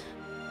good.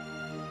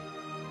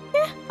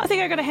 Yeah, I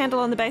think I got a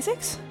handle on the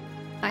basics.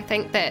 I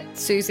think that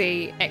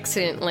Soozie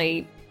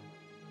accidentally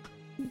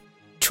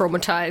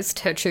traumatized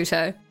her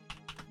tutor.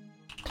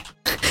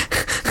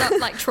 Not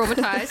like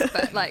traumatized,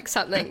 but like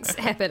something's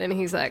happened and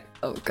he's like,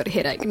 oh, got a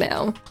headache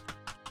now.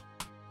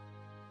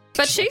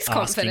 But she's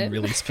confident.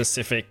 Really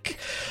specific,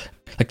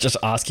 just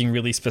asking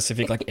really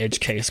specific, like edge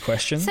case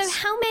questions. So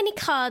how many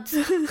cards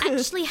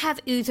actually have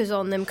oozes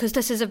on them? Because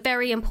this is a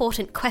very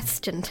important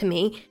question to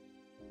me.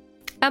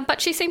 But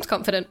she seems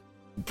confident.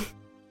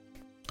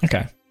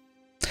 Okay.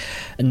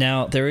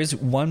 Now, there is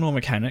one more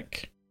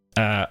mechanic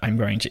I'm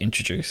going to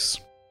introduce.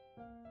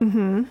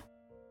 A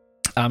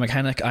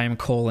mechanic I am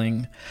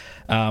calling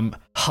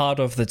Heart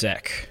of the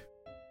Deck,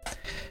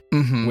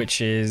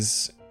 which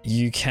is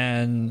you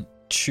can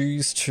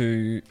choose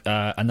to,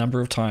 a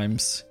number of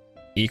times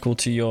equal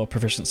to your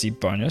proficiency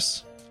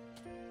bonus,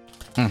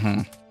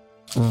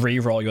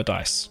 re-roll your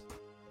dice.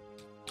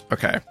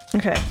 Okay.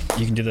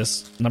 You can do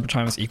this a number of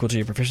times equal to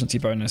your proficiency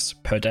bonus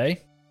per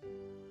day.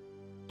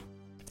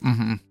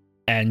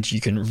 And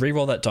you can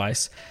re-roll that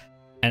dice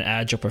and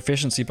add your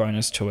proficiency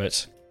bonus to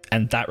it,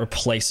 and that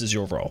replaces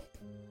your roll.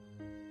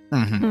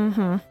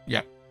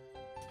 Yeah.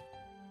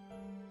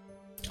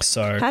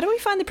 So how do we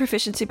find the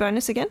proficiency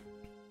bonus again?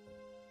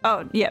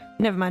 Oh, yeah,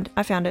 never mind.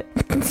 I found it.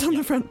 It's on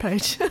the front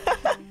page.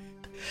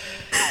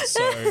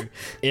 So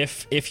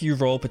if you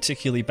roll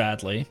particularly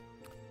badly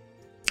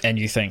and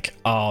you think,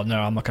 oh no,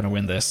 I'm not going to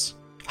win this,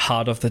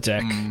 Heart of the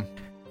Deck,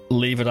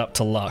 leave it up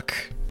to luck.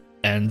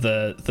 And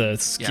the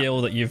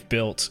skill that you've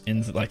built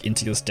into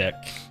this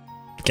deck,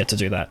 get to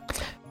do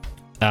that.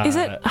 Is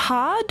it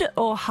hard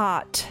or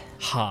heart?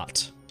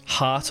 Heart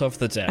of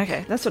the deck.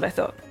 Okay, that's what I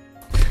thought.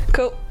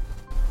 Cool.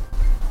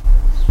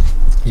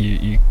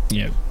 You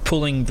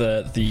pulling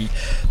the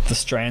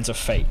strands of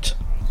fate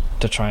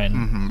to try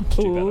and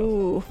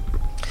do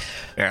better.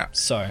 Yeah.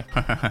 So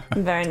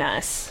very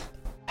nice.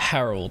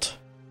 Harold,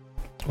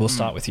 we'll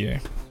start with you.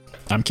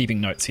 I'm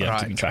keeping notes here. Right. I'm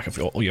keeping track of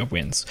all your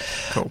wins.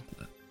 Cool.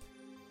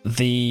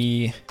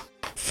 The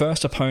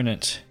first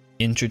opponent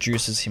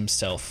introduces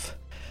himself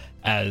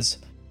as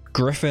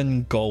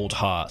Griffin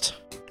Goldheart.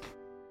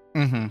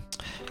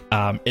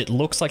 Mm-hmm. It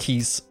looks like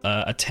he's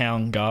a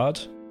town guard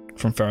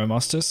from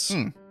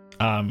Ferromustus.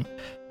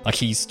 Like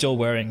he's still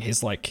wearing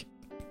his like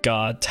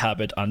guard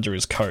tabard under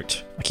his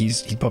coat. Like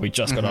he probably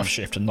just got off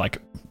shift and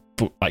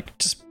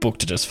just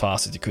booked it as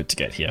fast as he could to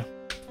get here.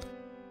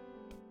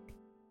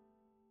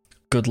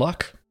 Good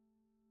luck.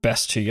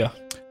 Best to you.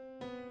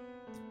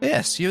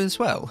 Yes, you as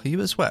well.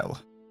 You as well.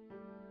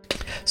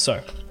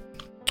 So,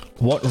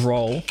 what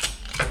roll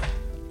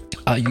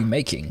are you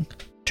making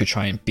to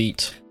try and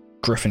beat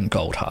Griffin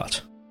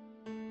Goldheart?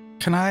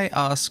 Can I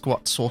ask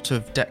what sort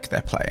of deck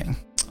they're playing?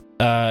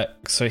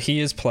 So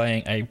he is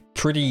playing a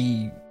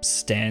pretty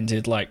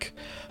standard, like,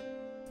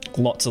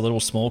 lots of little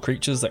small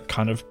creatures that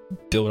kind of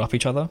build up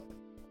each other.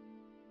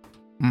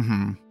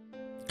 Mm-hmm.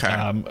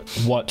 Okay.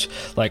 What,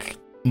 like,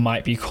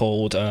 might be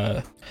called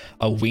a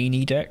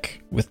weenie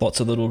deck with lots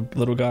of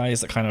little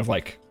guys that kind of,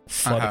 like,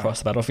 flood across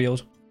the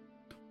battlefield.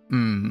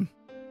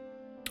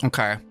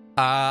 Okay.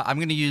 I'm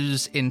going to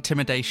use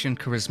Intimidation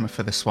Charisma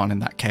for this one in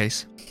that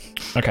case.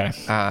 Okay.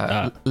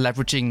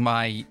 Leveraging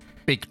my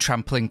big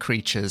trampling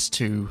creatures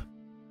to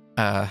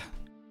they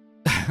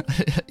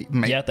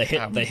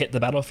hit the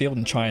battlefield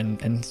and try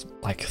and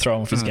like throw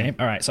him off his game.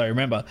 All right, so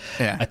remember,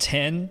 a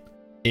 10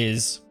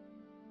 is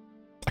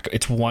like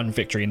it's 1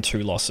 victory and 2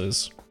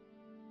 losses.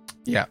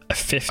 Yeah. A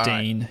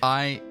 15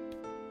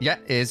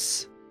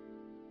 is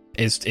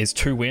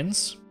 2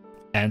 wins,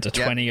 and a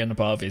 20 and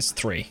above is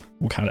 3.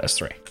 We'll count it as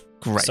 3.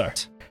 Great. So,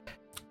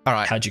 all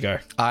right. How'd you go?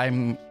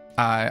 I'm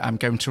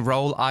going to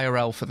roll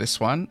IRL for this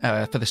one,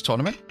 for this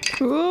tournament.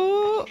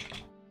 Ooh.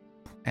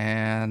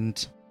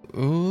 And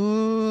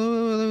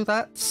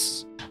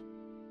that's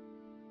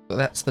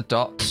the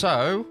dot.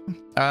 So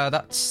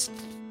that's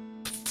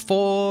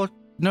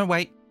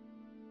 11.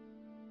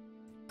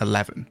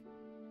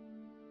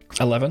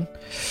 11.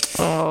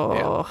 Oh.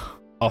 Yeah.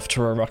 Off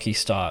to a rocky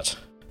start.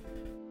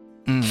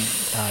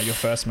 Your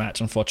first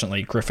match,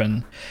 unfortunately,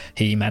 Griffin,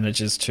 he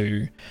manages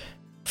to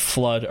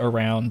flood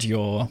around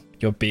your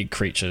big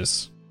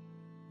creatures.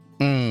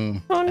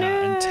 Oh no!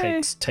 And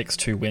takes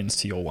 2 wins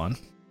to your 1.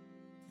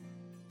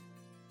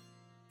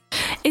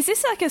 Is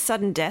this like a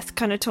sudden death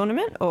kind of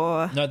tournament,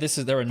 or No,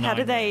 there are 9. how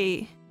do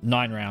they?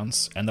 9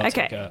 rounds, and they'll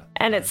take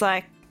it's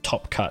like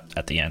top cut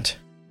at the end.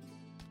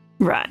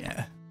 right.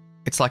 Yeah.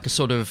 It's like a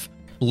sort of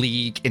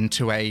league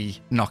into a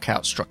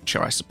knockout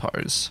structure, I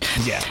suppose.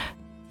 Yeah.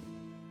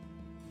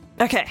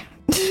 Okay.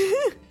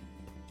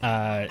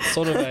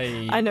 Sort of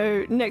a. I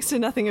know next to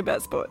nothing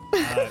about sport.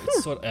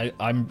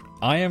 I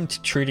am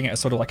treating it as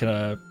sort of like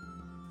an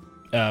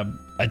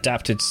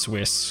adapted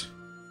Swiss,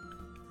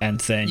 and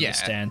then your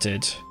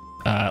standard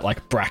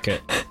like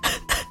bracket.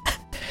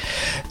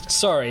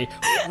 Sorry,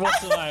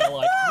 Ross and I are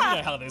like, we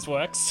know how this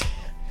works.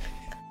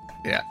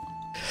 Yeah.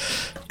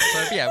 So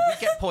we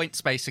get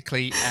points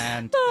basically,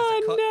 and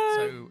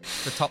so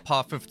the top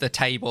half of the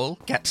table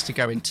gets to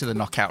go into the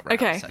knockout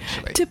round. Okay.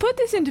 Essentially. To put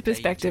this into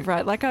perspective,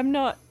 right? Like I'm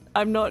not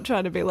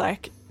trying to be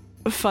like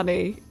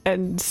funny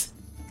and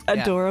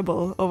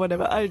adorable or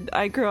whatever.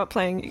 I grew up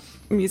playing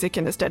music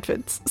in a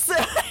Stedfords, so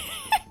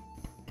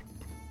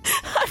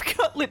I've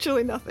got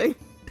literally nothing.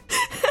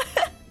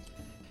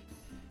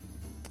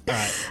 All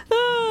right.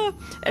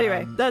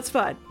 Anyway, that's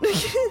fine.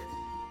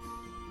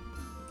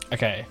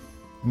 Okay,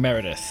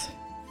 Meredith.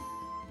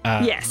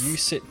 Yes. You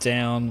sit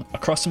down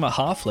across from a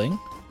halfling.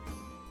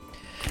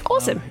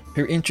 Awesome.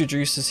 Who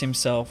introduces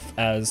himself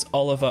as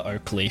Oliver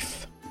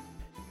Oakleaf.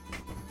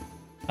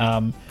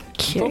 You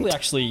probably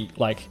actually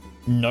like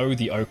know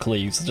the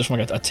Oakleaves, just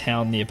like a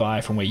town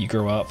nearby from where you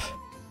grew up.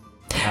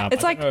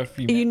 It's like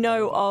you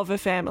know of a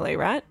family,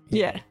 right?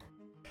 Yeah.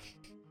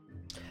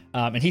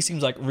 And he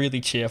seems like really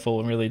cheerful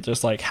and really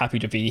just like happy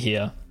to be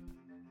here.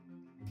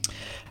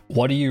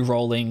 What are you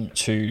rolling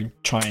to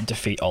try and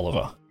defeat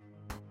Oliver?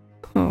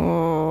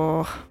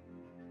 Oh.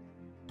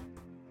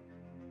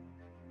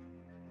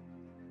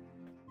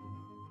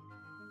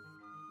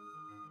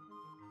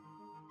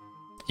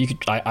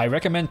 I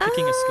recommend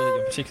picking a skill that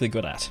you're particularly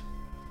good at.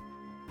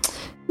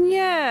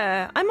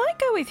 Yeah, I might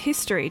go with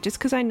history just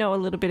because I know a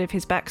little bit of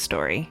his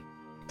backstory.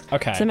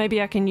 Okay. So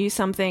maybe I can use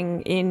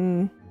something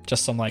in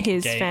just some like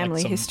his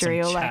family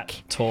history, some or chat,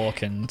 like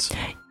talk and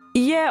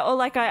or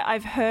like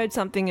I've heard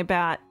something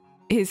about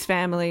his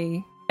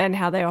family and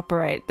how they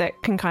operate that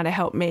can kind of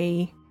help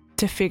me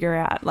to figure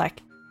out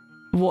like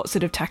what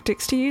sort of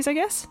tactics to use, I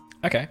guess.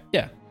 Okay,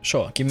 yeah,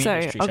 sure. Give me a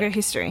history I'll check. go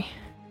history.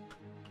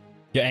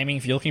 You're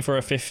looking for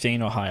a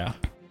 15 or higher.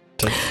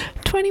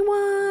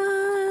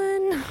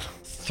 21.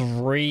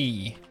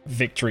 3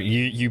 victory.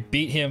 You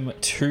beat him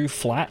 2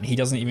 flat, and he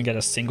doesn't even get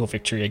a single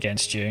victory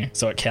against you,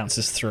 so it counts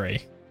as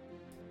 3.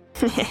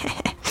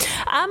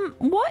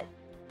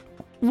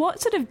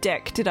 What sort of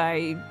deck did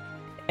I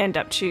end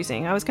up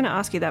choosing? I was going to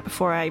ask you that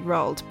before I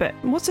rolled, but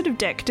what sort of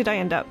deck did I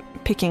end up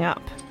picking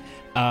up?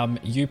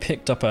 You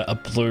picked up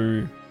a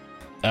blue,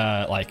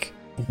 like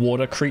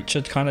water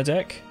creature kind of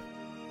deck.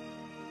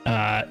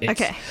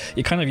 Okay.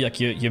 You're kind of like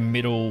your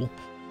middle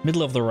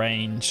of the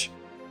range.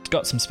 It's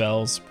got some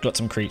spells, got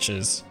some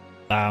creatures.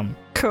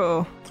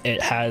 Cool.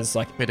 It has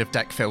like Bit of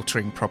deck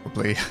filtering,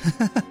 probably.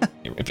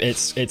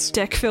 it's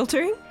Deck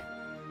filtering?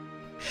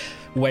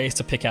 ways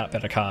to pick out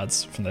better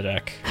cards from the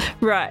deck.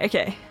 Right,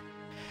 okay.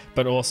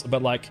 But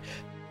like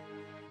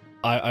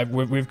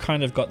we've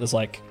kind of got this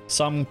like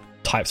some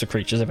types of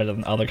creatures are better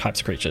than other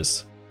types of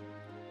creatures.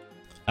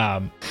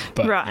 But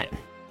right.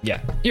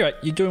 Yeah. You're right,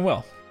 you're doing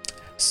well.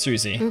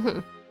 Soozie. Mm-hmm.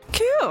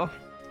 Cool.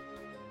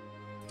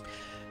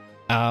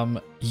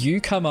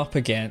 You come up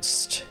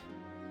against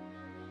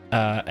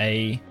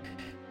a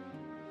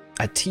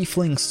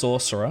tiefling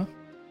sorcerer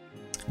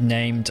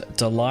named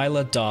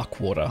Delilah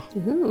Darkwater.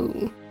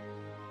 Ooh.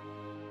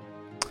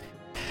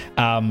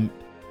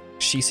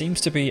 She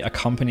seems to be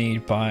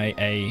accompanied by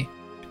a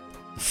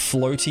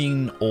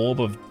floating orb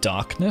of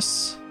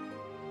darkness,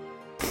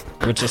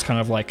 which just kind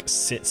of like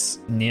sits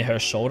near her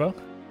shoulder.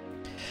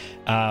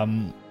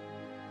 And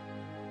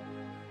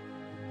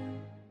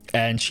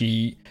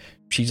she's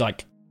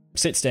like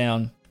sits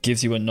down,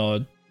 gives you a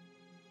nod,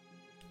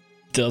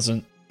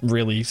 doesn't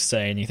really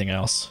say anything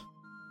else.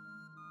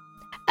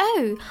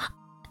 Oh,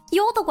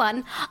 you're the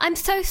one. I'm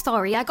so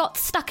sorry. I got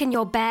stuck in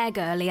your bag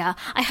earlier.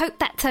 I hope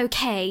that's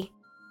okay.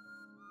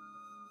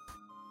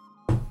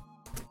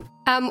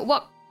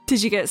 What?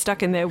 Did you get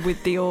stuck in there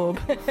with the orb?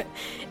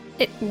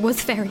 It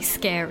was very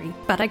scary,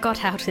 but I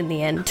got out in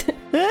the end.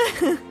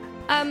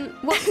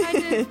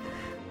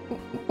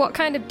 What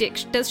kind of deck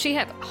does she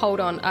have? Hold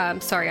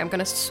on. Sorry, I'm going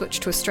to switch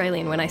to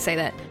Australian when I say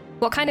that.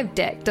 What kind of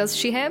deck does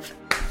she have?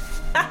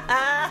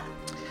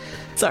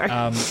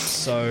 Sorry.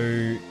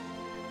 So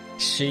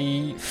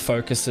she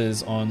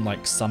focuses on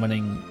like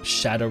summoning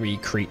shadowy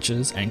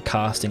creatures and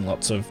casting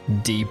lots of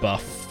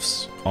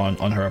debuffs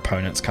on her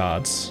opponent's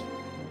cards.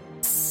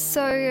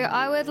 So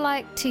I would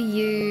like to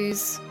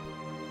use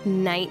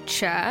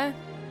nature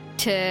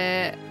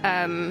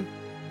to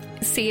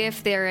see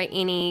if there are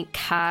any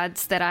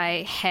cards that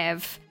I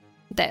have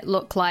that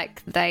look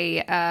like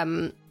they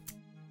are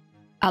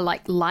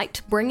like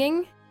light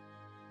bringing.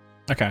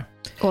 Okay.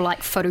 Or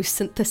like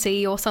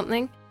photosynthesis or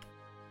something.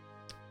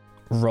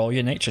 Roll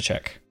your nature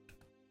check.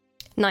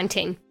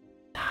 19.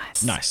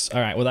 Nice.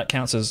 All right. Well, that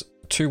counts as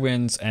 2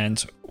 wins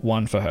and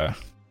 1 for her.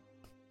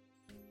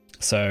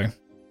 So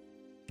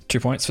 2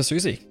 points for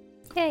Soozie.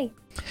 Yay.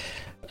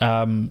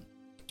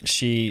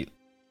 She,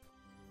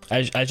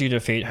 as you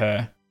defeat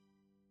her,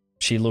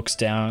 she looks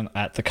down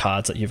at the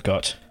cards that you've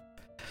got.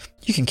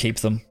 You can keep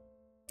them.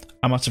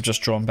 I must have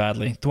just drawn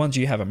badly. The ones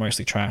you have are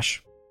mostly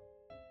trash.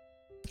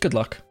 Good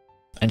luck.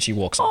 And she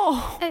walks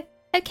off. Oh,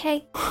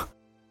 okay.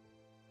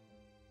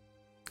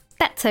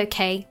 That's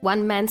okay.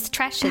 One man's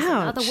trash is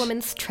another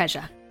woman's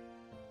treasure.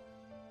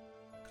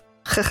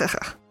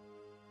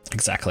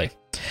 Exactly.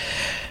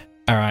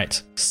 All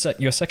right. So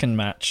your second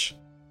match,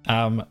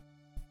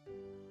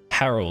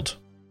 Harold.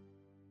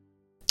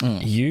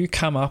 You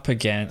come up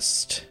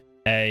against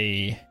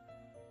a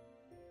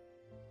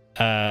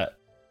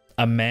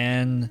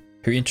man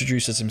who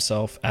introduces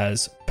himself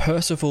as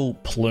Percival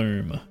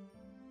Plume.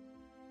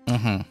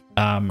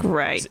 Mm-hmm.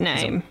 Great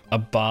name. A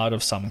bard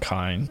of some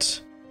kind.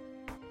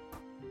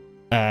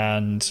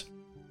 And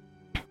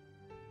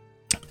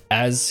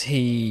as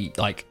he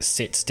like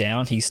sits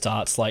down, he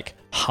starts like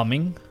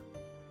humming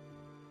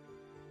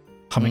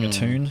a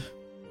tune.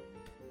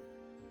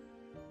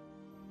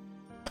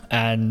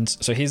 And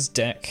so his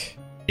deck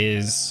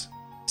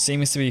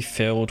seems to be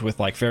filled with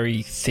like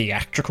very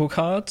theatrical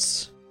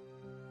cards.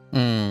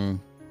 And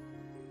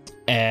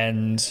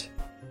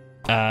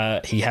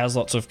he has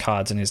lots of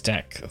cards in his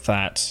deck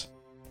that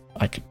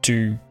like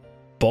do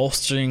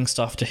bolstering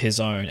stuff to his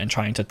own and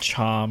trying to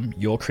charm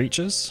your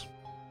creatures.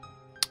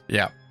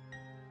 Yeah.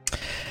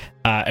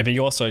 But he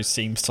also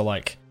seems to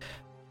like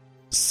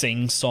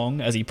sing song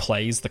as he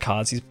plays the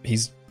cards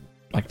he's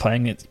like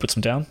playing it, puts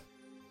them down.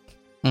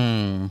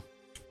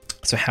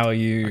 So how are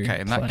you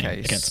in that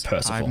case against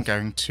Percival? I'm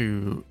going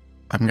to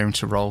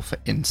roll for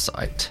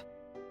insight.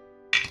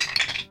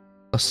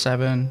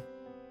 +7,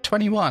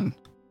 21.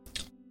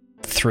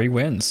 3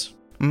 wins.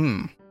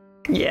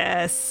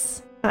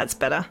 Yes, that's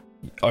better.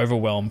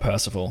 Overwhelm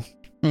Percival.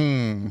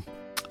 I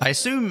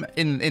assume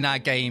in our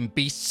game,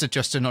 beasts are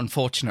just an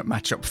unfortunate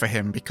matchup for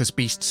him because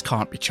beasts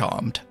can't be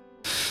charmed.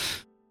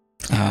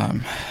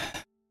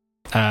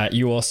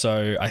 You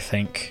also, I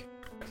think,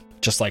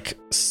 just like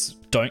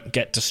don't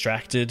get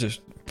distracted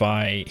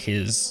by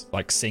his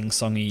like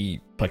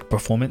sing-songy like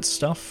performance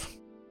stuff.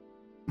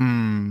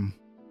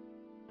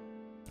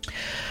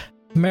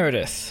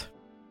 Meredith.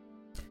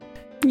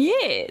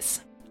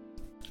 Yes.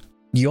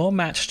 You're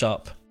matched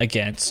up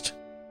against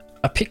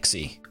a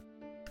pixie.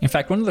 In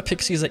fact, one of the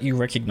pixies that you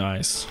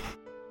recognize.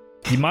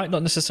 You might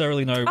not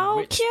necessarily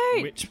know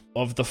which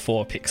of the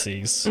 4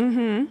 pixies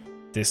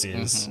this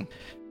is,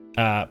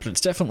 but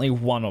it's definitely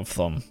one of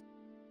them.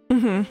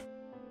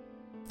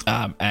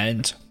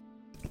 And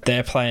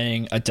they're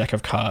playing a deck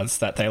of cards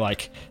that they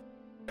like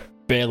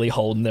barely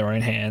hold in their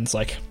own hands.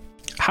 Like,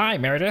 Hi,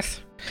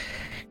 Meredith.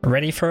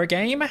 Ready for a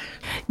game?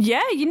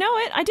 Yeah, you know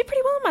it. I did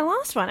pretty well in my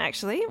last one,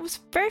 actually. It was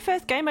the very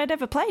first game I'd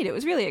ever played. It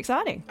was really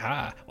exciting.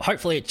 Well,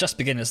 hopefully it's just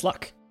beginner's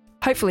luck.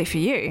 Hopefully for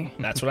you.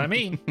 That's what I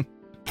mean.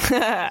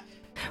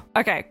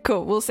 Okay,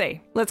 cool. We'll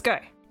see. Let's go.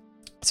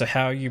 So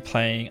how are you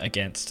playing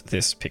against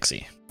this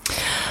pixie?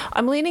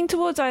 I'm leaning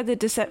towards either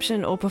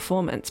deception or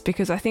performance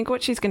because I think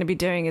what she's going to be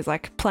doing is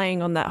like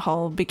playing on that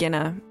whole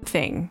beginner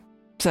thing.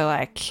 So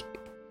like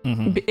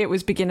it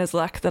was beginner's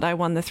luck that I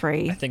won the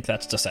 3. I think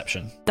that's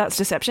deception. That's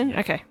deception?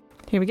 Yeah. Okay.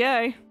 Here we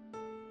go.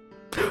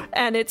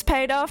 And it's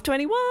paid off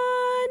 21.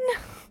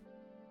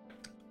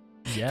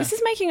 Yeah. This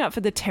is making up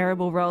for the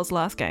terrible rolls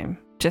last game.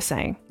 Just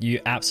saying. You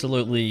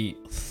absolutely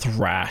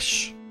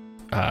thrash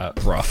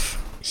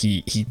Ruff.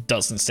 He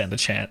doesn't stand a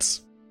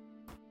chance.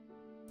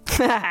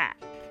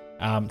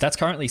 That's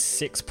currently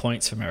 6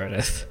 points for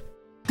Meredith.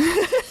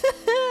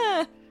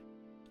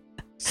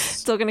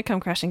 Still going to come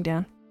crashing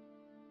down.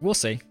 We'll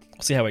see.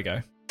 We'll see how we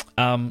go.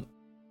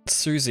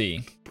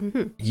 Soozie,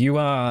 you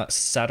are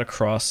sat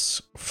across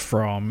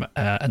from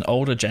an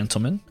older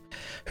gentleman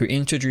who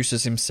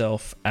introduces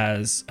himself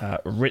as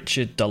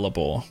Richard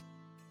Dullabore.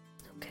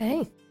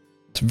 Okay.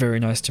 It's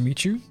very nice to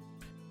meet you.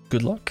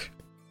 Good luck.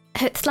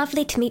 It's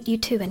lovely to meet you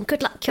too, and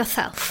good luck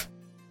yourself.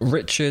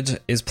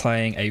 Richard is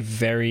playing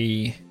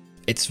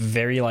it's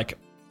very like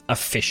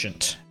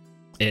efficient.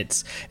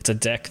 It's a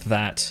deck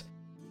that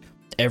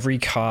every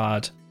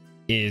card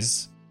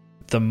is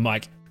the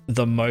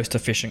most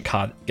efficient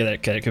card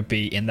that it could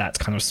be in that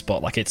kind of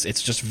spot. Like it's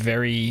just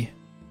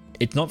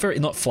it's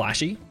not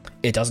flashy.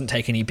 It doesn't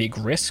take any big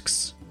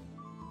risks.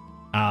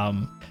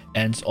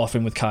 And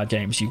often with card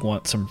games, you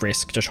want some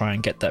risk to try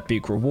and get that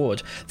big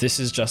reward. This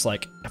is just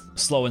like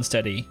slow and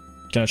steady.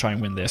 Gonna try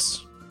and win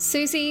this.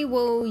 Soozie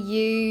will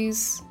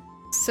use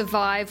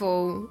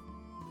survival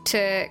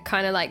to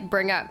kind of like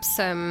bring up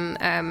some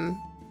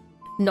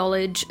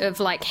knowledge of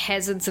like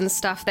hazards and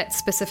stuff that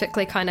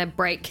specifically kind of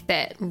break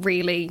that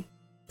really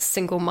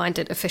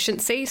single-minded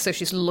efficiency. So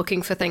she's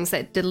looking for things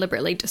that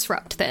deliberately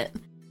disrupt that.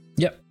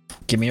 Yep.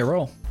 Give me a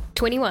roll.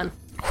 21.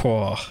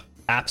 Whoa.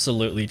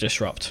 Absolutely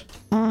disrupt.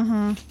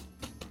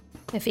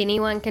 If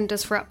anyone can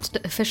disrupt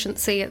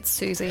efficiency, it's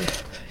Soozie.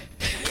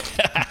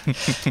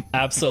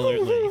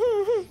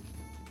 Absolutely.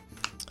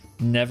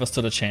 Never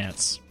stood a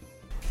chance.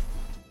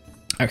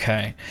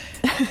 Okay.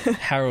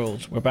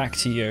 Harold, we're back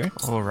to you.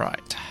 All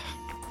right.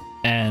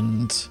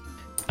 And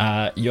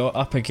you're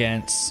up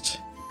against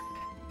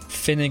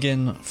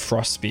Finnegan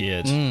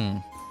Frostbeard,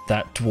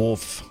 that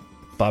dwarf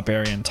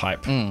barbarian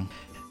type.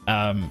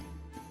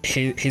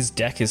 His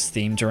deck is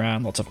themed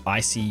around lots of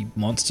icy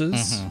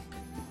monsters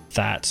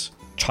that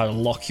try to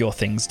lock your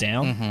things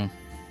down.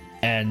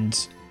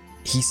 And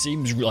he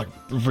seems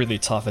really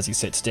tough as he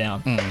sits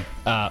down.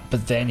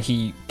 But then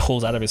he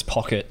pulls out of his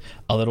pocket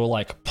a little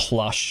like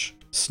plush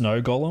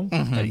snow golem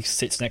that he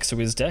sits next to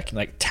his deck and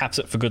like taps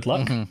it for good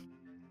luck.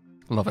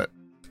 Love it.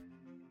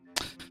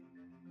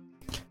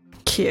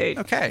 Cute.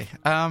 Okay.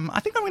 I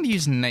think I'm going to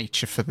use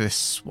nature for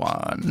this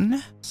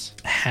one.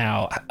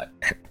 How?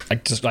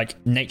 Just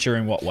like nature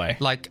in what way?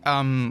 Like,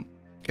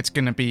 it's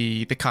going to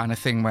be the kind of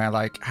thing where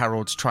like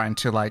Harold's trying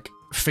to like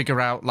figure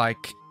out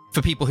like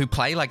for people who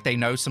play, like they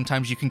know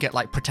sometimes you can get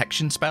like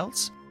protection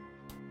spells,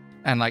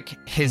 and like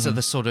his are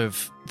the sort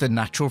of the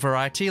natural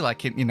variety.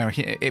 Like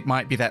it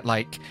might be that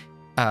like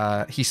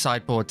he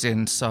sideboards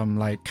in some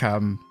like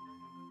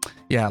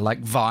like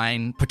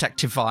vine,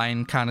 protective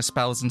vine kind of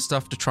spells and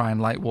stuff to try and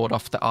like ward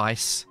off the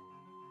ice.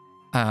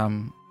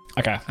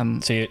 Okay.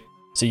 So you're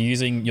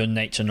using your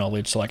nature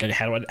knowledge to like, okay,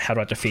 how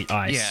do I defeat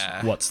ice?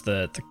 Yeah. What's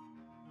the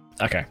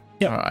okay.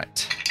 Yeah. All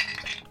right.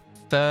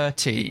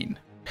 13.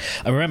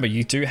 And remember,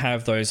 you do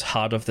have those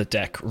heart of the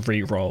deck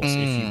re-rolls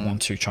if you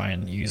want to try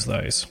and use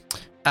those.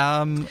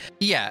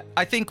 Yeah,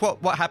 I think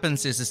what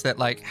happens is that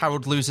like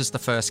Harold loses the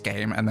first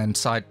game and then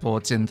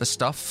sideboards in the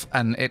stuff,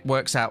 and it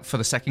works out for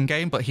the second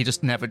game, but he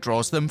just never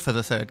draws them for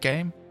the third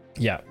game.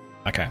 Yeah.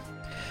 Okay.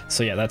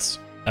 So yeah, that's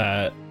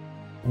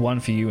 1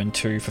 for you and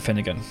 2 for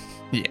Finnegan.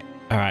 Yeah.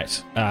 All right.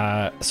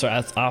 So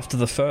after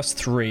the first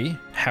 3,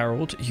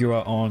 Harold, you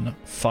are on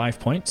 5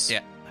 points.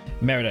 Yeah.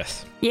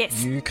 Meredith.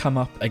 Yes. You come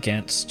up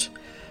against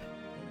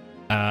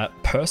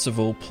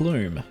Percival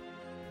Plume,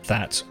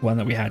 that one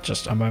that we had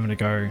just a moment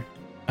ago,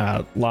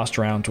 last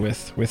round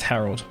with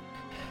Harold.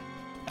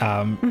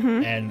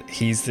 And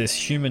he's this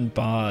human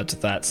bard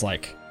that's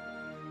like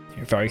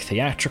very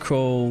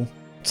theatrical.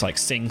 It's like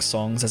sings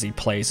songs as he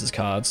plays his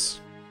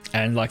cards,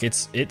 and like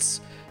it's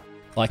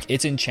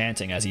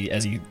enchanting as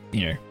he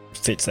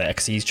sits there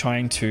because he's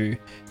trying to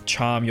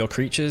charm your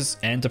creatures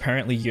and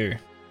apparently you.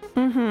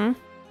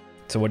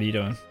 So what are you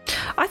doing?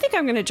 I think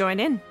I'm going to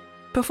join in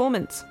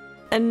performance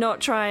and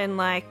not try and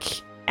like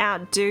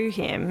outdo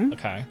him.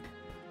 Okay.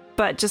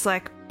 But just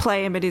like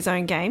play him at his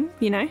own game,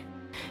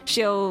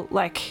 She'll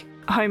like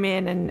home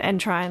in and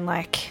try and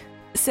like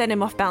set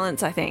him off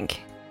balance, I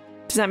think.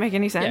 Does that make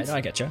any sense? Yeah,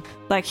 I get you.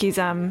 Like he's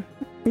yeah.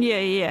 All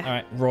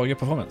right, roll your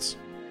performance.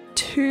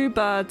 2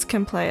 bards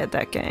can play at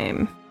that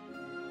game.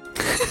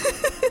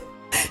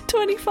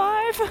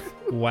 25.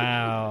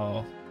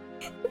 Wow.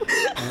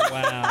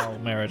 Wow,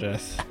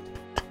 Meredith.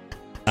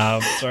 So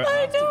after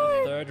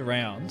the third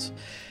round,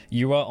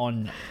 you are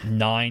on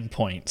 9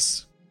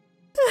 points.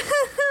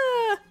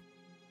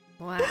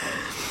 Wow.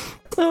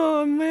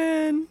 Oh,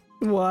 man.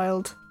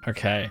 Wild.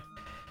 Okay.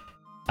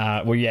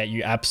 Well, yeah,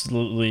 you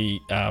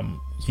absolutely,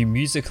 you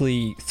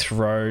musically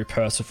throw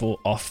Percival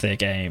off their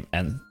game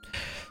and,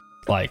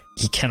 like,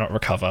 he cannot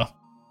recover.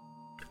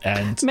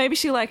 And maybe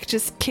she, like,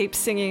 just keeps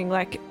singing,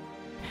 like...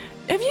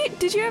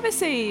 Did you ever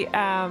see,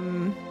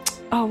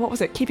 what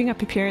was it? Keeping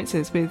Up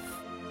Appearances with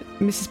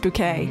Mrs.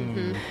 Bouquet?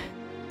 Mm-hmm.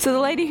 So the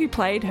lady who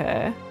played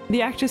her,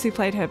 the actress who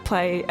played her,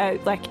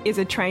 is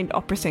a trained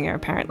opera singer,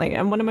 apparently.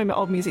 And one of my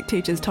old music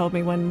teachers told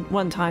me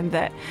one time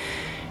that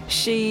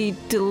she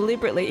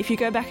deliberately, if you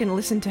go back and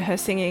listen to her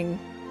singing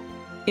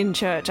in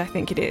church, I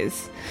think it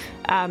is,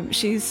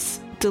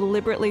 she's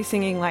deliberately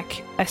singing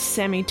like a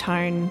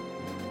semitone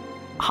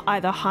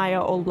either higher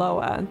or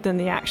lower than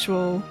the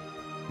actual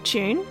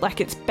tune.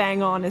 Like it's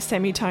bang on a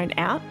semitone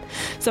out.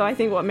 So I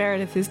think what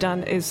Meredith has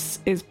done is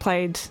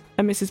played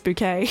a Mrs.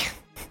 Bouquet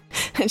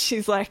and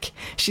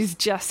she's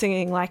just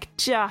singing like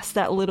just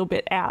that little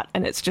bit out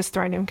and it's just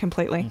thrown him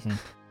completely. Mm-hmm.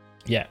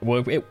 Yeah,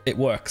 well, it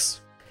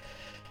works.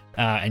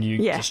 And you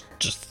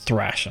just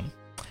thrash him.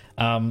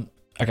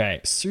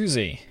 Okay,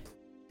 Soozie,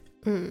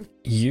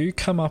 you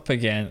come up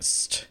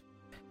against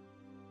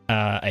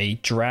a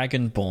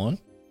dragonborn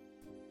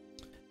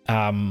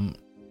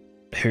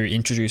who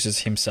introduces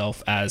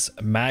himself as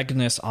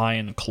Magnus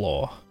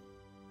Ironclaw.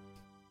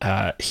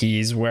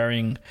 He's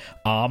wearing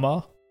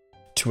armor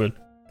to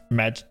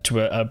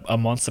a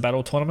monster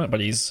battle tournament, but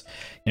he's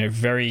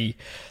very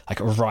like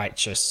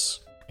righteous,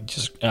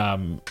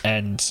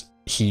 and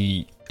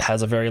he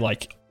has a very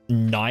like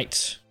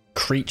knight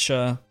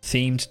creature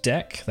themed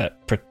deck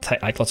that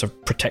protect like lots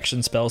of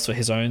protection spells for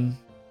his own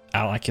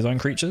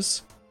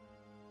creatures.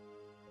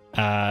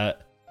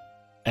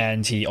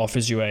 And he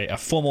offers you a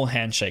formal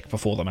handshake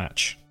before the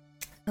match.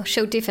 Oh,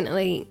 she'll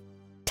definitely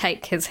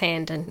take his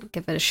hand and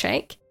give it a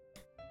shake.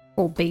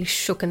 Or be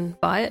shooken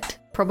by it,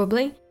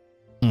 probably.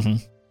 Mm-hmm.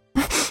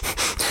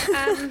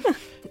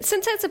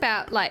 Since it's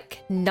about,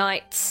 like,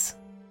 knights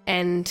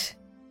and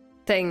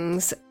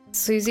things,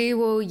 Soozie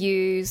will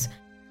use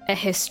a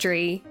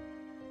history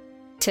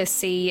to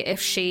see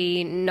if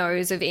she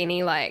knows of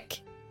any,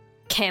 like,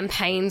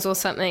 campaigns or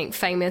something,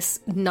 famous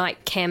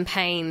knight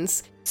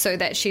campaigns, so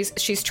that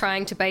she's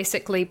trying to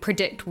basically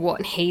predict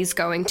what he's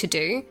going to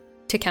do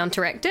to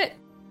counteract it.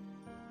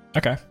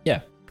 Okay,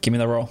 yeah. Give me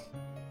the roll.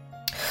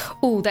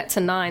 Oh, that's a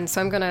 9, so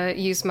I'm going to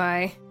use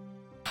my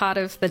heart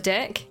of the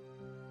deck.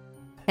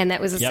 And that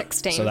was a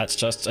 16. So that's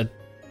just a...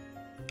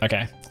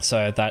 Okay,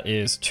 so that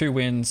is 2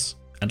 wins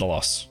and a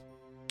loss.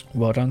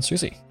 Well done,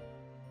 Soozie.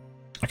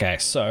 Okay,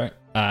 so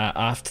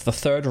after the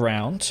third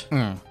round,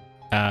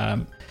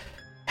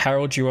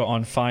 Harold, you are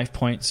on 5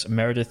 points.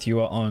 Meredith,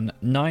 you are on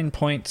 9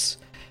 points.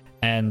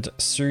 And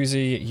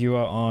Soozie, you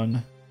are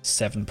on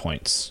 7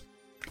 points.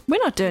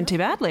 We're not doing too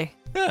badly.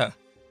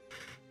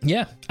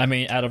 Yeah. I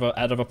mean, out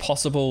of a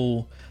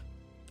possible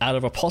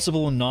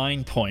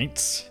 9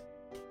 points.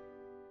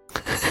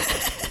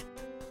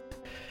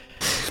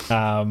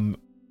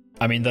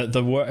 I mean,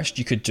 the worst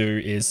you could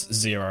do is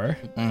 0.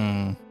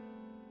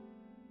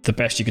 The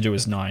best you could do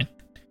is 9.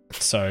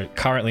 So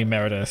currently,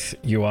 Meredith,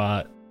 you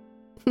are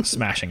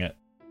smashing it.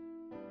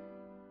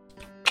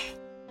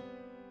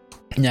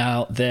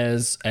 Now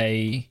there's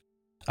a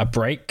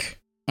break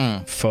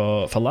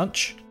for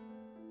lunch.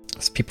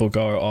 So people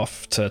go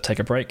off to take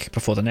a break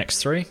before the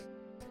next 3.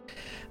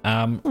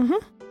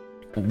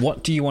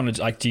 What do you want to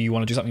do? Like, do you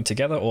want to do something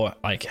together, or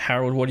like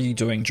Harold? What are you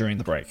doing during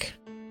the break?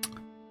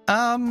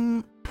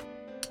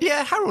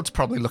 Yeah, Harold's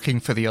probably looking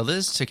for the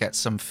others to get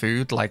some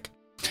food. Like,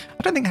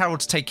 I don't think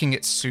Harold's taking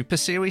it super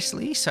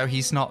seriously, so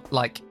he's not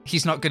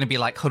going to be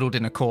like huddled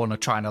in a corner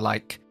trying to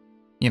like,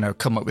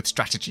 come up with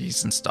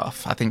strategies and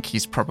stuff. I think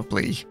he's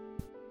probably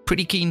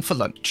pretty keen for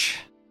lunch.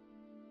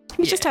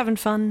 He's just having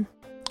fun.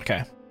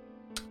 Okay.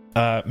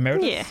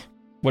 Meredith? Yeah.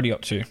 What are you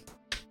up to?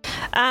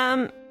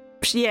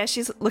 Yeah,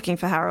 she's looking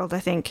for Harold, I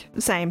think.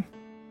 Same.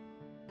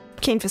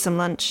 Keen for some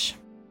lunch.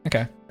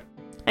 Okay.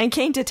 And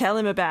keen to tell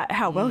him about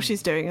how well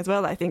she's doing as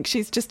well, I think.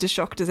 She's just as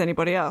shocked as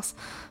anybody else.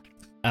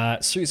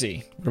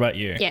 Susie, what about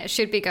you? Yeah,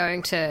 she'd be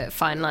going to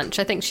find lunch.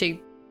 I think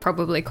she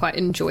probably quite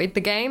enjoyed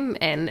the game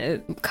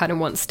and kind of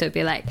wants to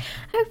be like,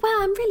 oh, wow,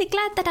 I'm really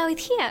glad that I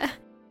was here.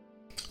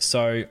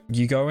 So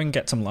you go and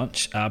get some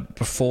lunch.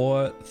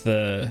 Before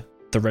the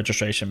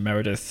registration,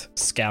 Meredith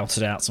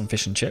scouted out some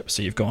fish and chips,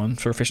 so you've gone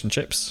for fish and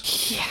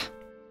chips. Yeah.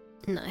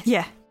 Nice.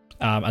 Yeah.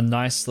 A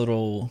nice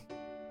little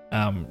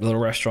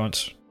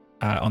restaurant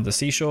on the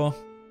seashore,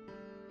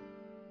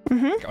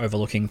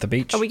 overlooking the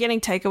beach. Are we getting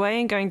takeaway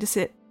and going to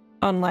sit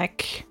on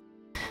like...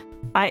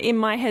 in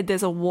my head,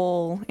 there's a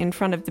wall in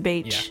front of the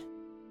beach.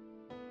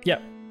 Yeah.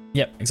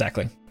 Yep,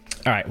 exactly.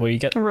 All right, well, you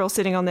get... And we're all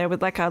sitting on there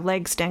with like our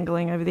legs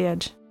dangling over the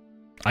edge.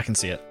 I can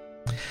see it.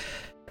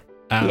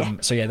 Yeah.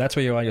 So yeah, that's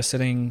where you are. You're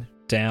sitting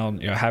down,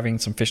 you're having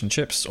some fish and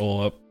chips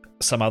or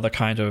some other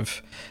kind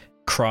of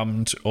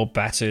crumbed or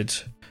battered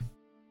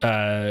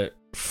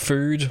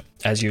food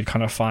as you'd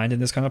kind of find in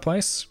this kind of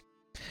place.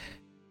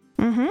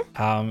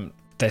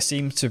 There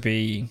seems to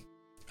be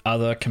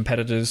other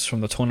competitors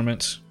from the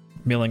tournament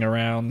milling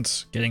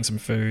around, getting some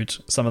food.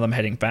 Some of them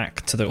heading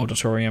back to the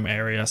auditorium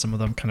area. Some of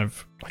them kind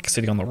of like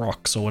sitting on the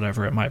rocks or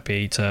whatever it might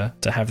be to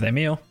have their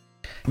meal.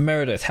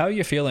 Meredith, how are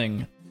you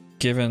feeling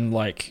given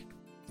like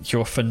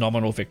your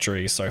phenomenal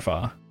victory so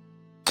far?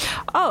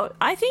 Oh,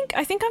 I think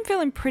I'm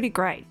feeling pretty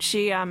great.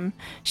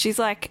 She's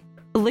like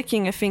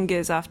licking her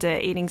fingers after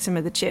eating some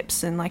of the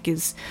chips and like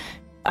is,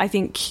 I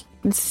think,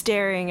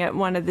 staring at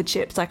one of the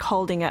chips, like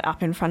holding it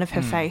up in front of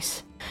her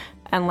face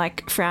and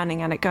like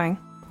frowning at it going,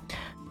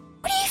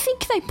 what do you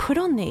think they put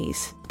on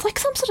these? It's like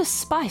some sort of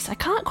spice. I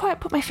can't quite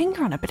put my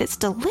finger on it, but it's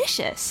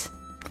delicious.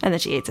 And then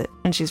she eats it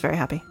and she's very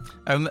happy.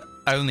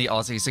 Only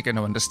Aussies are going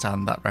to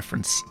understand that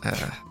reference.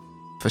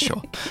 For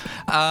sure.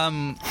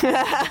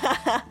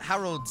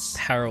 Harold,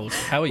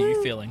 how are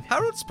you feeling?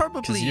 Harold's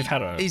probably...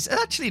 He's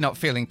actually not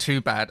feeling too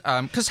bad.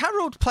 Because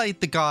Harold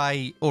played the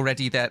guy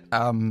already that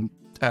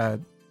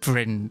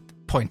Bryn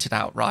pointed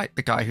out, right?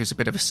 The guy who's a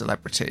bit of a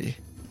celebrity.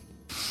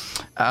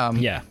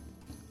 Yeah.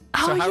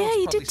 So Harold's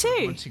you did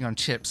too. Munching on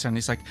chips, and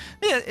he's like,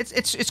 yeah,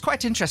 it's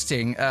quite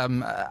interesting.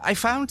 I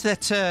found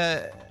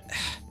that...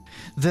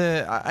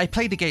 I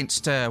played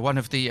against one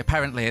of the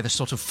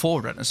sort of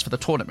forerunners for the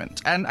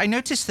tournament, and I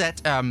noticed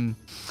that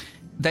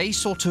they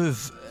sort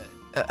of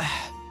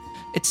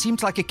it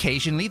seemed like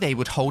occasionally they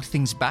would hold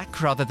things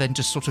back rather than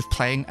just sort of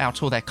playing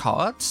out all their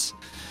cards.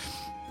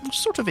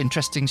 Sort of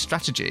interesting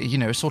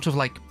strategy, sort of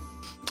like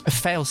a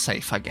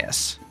fail-safe, I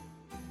guess.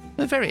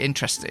 Very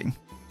interesting.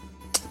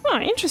 Oh,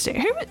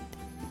 interesting. Who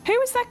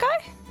was that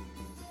guy?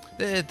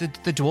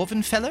 The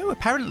dwarven fellow.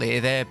 Apparently,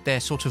 they're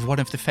sort of one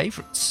of the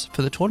favourites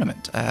for the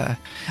tournament.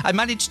 I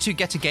managed to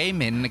get a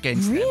game in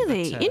against them.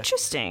 Really? But,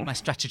 interesting. My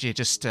strategy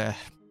just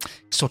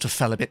sort of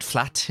fell a bit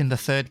flat in the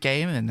third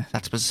game, and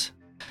that was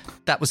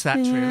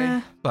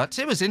really. But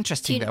it was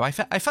interesting, though. I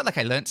felt like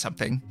I learnt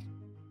something.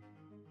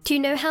 Do you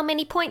know how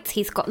many points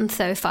he's gotten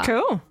so far?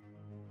 Cool.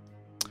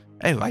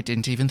 Oh, I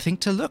didn't even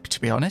think to look,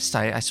 to be honest.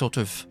 I sort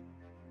of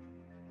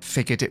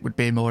figured it would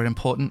be more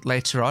important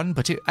later on,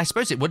 but I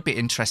suppose it would be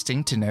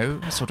interesting to know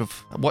sort of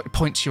what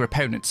points your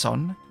opponent's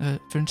on,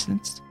 for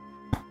instance.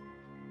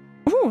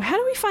 Ooh, how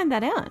do we find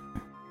that out?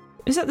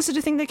 Is that the sort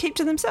of thing they keep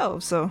to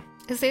themselves, or?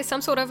 Is there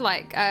some sort of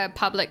like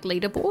public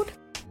leaderboard?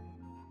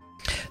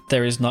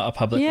 There is not a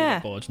public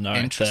leaderboard, no.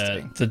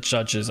 Interesting. The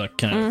judges are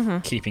kind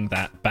of keeping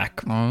that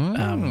back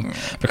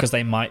because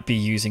they might be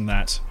using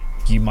that.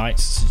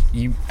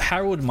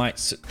 Harold might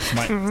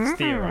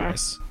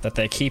theorize that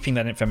they're keeping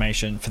that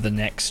information for the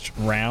next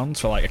round.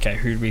 So like, okay,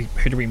 who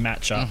do we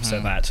match up so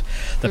that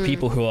the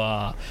people who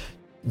are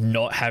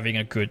not having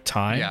a good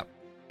time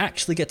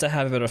actually get to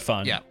have a bit of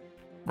fun. Yeah,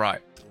 right.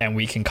 And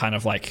we can kind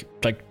of like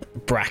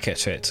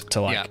bracket it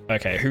to like,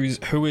 okay,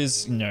 who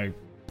is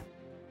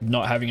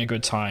not having a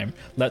good time.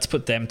 Let's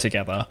put them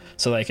together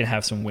so they can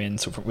have some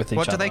wins with each other.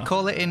 What do they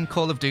call it in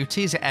Call of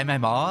Duty? Is it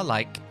MMR?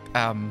 Like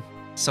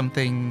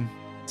something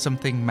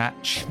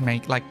match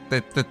make like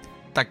the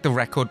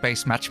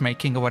record-based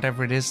matchmaking or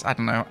whatever it is. I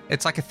don't know.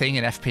 It's like a thing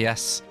in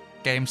FPS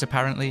games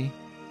apparently.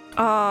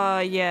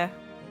 Yeah.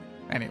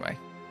 Anyway,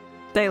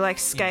 they like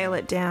scale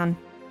it down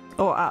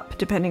or up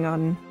depending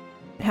on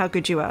how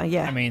good you are.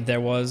 Yeah. I mean, there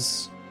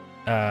was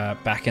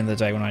back in the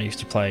day when I used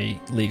to play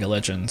League of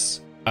Legends,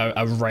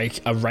 a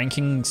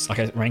ranking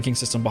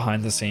system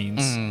behind the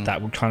scenes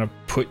that would kind of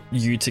put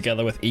you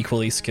together with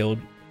equally skilled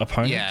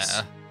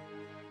opponents.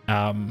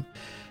 Yeah.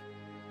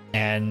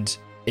 And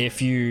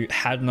if you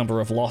had a number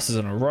of losses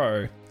in a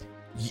row,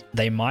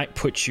 they might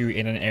put you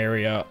in an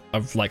area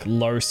of like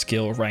low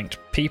skill ranked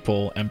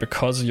people, and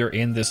because you're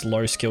in this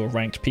low skill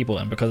ranked people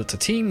and because it's a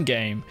team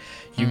game,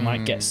 you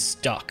might get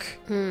stuck.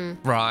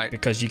 Right.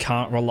 Because you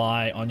can't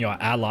rely on your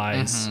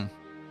allies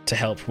to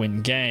help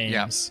win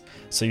games.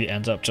 So you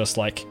end up just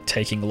like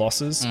taking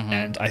losses.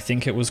 And I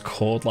think it was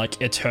called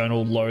like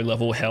Eternal Low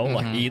Level Hell,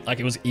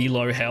 like it was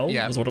ELO Hell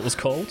was what it was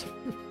called.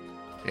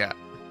 Yeah.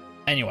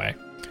 Anyway,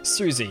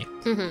 Soozie,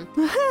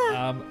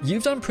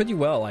 you've done pretty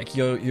well. Like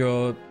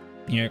you're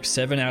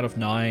 7 out of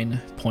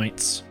 9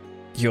 points.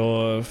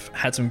 You've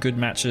had some good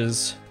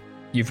matches.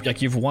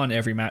 You've won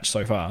every match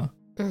so far.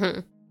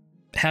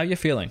 How are you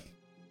feeling?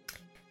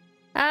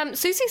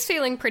 Soozie's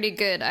feeling pretty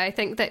good. I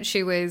think that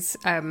she was,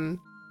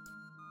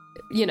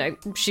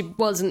 she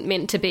wasn't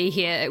meant to be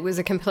here. It was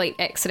a complete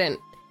accident.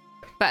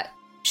 But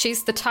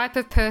she's the type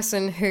of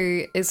person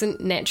who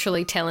isn't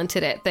naturally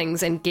talented at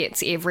things and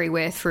gets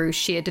everywhere through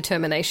sheer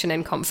determination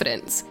and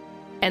confidence.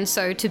 And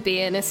so to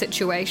be in a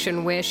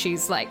situation where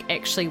she's like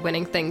actually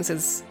winning things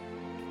is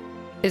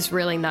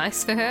really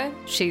nice for her.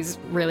 She's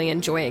really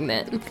enjoying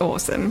that.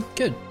 Awesome.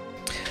 Good.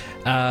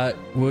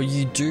 Well,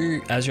 you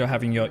do, as you're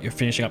having you're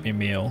finishing up your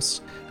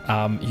meals,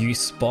 you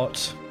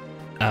spot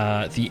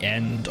the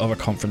end of a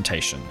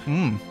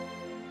confrontation.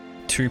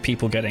 2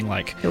 people getting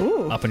like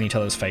up in each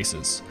other's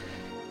faces.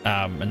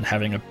 And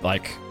having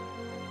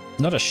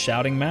not a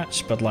shouting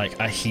match, but like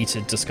a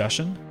heated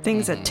discussion.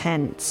 Things are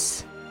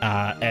tense.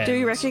 And, do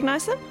you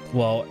recognize them?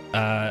 Well,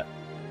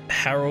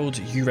 Harold,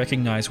 you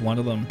recognize one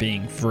of them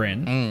being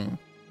Vryn,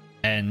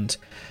 and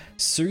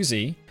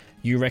Soozie,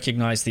 you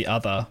recognize the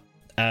other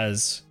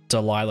as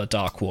Delilah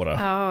Darkwater.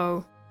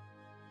 Oh.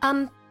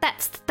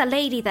 That's the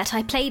lady that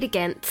I played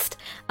against.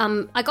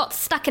 I got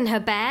stuck in her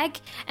bag,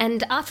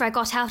 and after I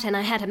got out and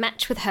I had a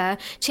match with her,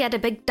 she had a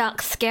big,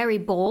 dark, scary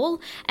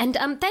ball, and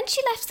then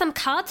she left some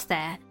cards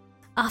there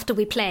after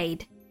we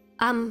played.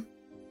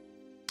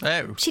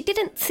 She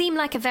didn't seem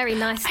like a very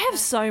nice... I have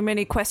so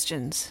many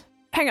questions.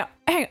 Hang on,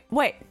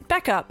 wait,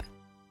 back up.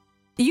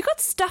 You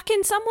got stuck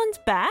in someone's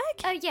bag?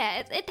 Oh,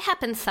 yeah, it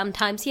happens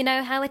sometimes. You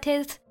know how it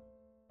is?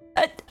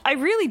 I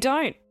really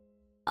don't.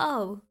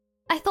 Oh,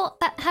 I thought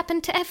that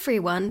happened to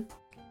everyone.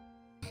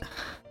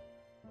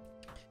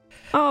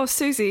 Oh,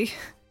 Soozie.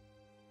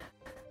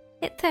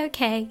 It's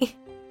okay.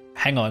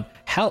 Hang on.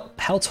 How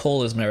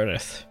tall is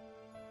Meredith?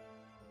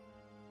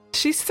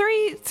 She's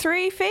three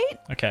feet?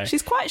 Okay.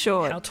 She's quite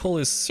short. How tall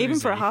is Soozie? Even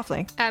for a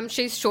halfling.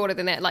 She's shorter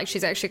than that. Like,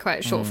 she's actually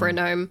quite short for a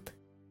gnome.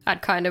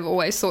 I'd kind of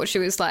always thought she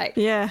was like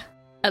a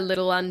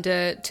little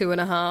under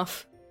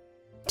 2.5,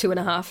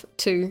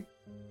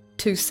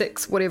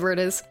 2.6, whatever it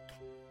is.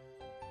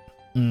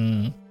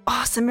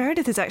 Oh, so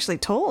Meredith is actually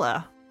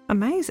taller.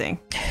 Amazing.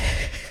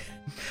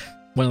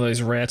 One of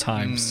those rare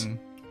times.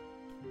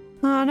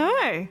 Oh,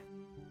 no.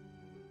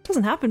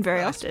 Doesn't happen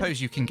very often. I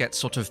suppose you can get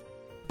sort of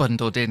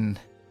bundled in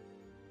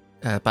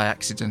by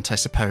accident, I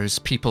suppose.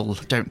 People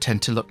don't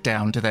tend to look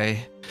down, do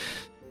they?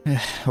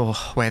 Or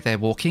where they're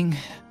walking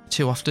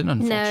too often,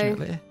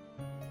 unfortunately. No.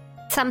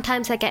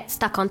 Sometimes I get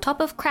stuck on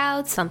top of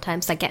crowds,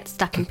 sometimes I get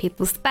stuck in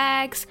people's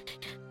bags.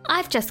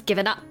 I've just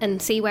given up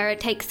and see where it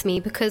takes me,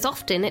 because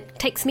often it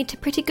takes me to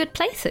pretty good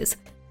places.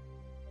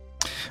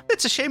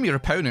 It's a shame your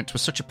opponent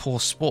was such a poor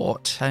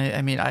sport.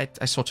 I mean, I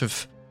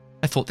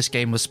thought this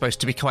game was supposed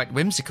to be quite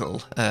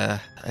whimsical.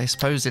 I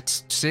suppose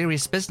it's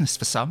serious business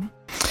for some.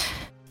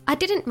 I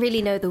didn't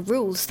really know the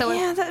rules, so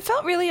yeah, that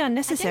felt really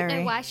unnecessary. I didn't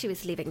know why she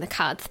was leaving the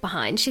cards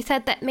behind. She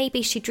said that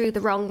maybe she drew the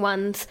wrong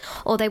ones,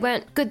 or they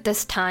weren't good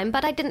this time,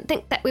 but I didn't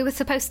think that we were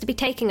supposed to be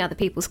taking other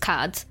people's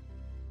cards.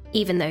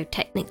 Even though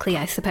technically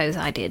I suppose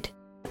I did.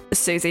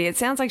 Soozie, it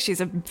sounds like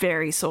she's a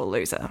very sore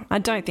loser. I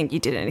don't think you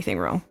did anything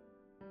wrong.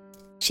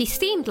 She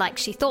seemed like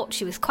she thought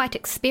she was quite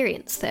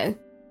experienced, though.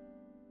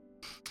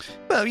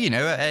 Well,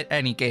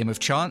 any game of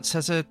chance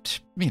has a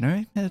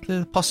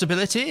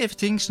possibility. If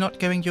things not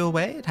going your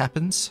way, it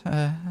happens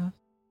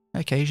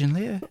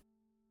occasionally.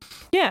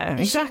 Yeah,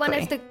 exactly. Is she one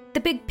of the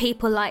big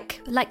people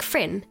like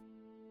Vryn?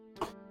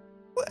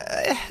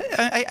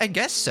 I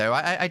guess so.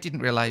 I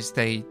didn't realise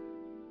they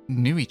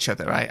knew each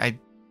other. I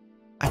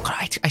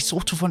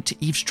sort of want to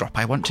eavesdrop.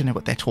 I want to know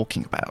what they're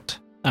talking about.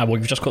 Well,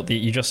 you've just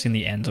seen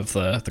the end of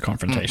the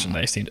confrontation.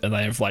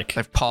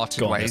 They've parted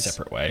gone ways. their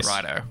separate ways.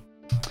 Righto.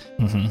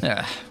 Mm-hmm.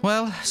 Yeah.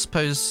 Well, I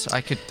suppose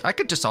I could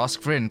just ask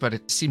Vryn, but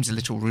it seems a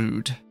little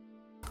rude.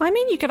 I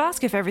mean, you could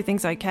ask if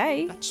everything's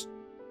okay.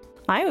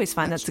 I always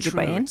find that's a good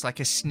way in. It's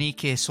like a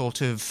sneaky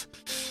sort of...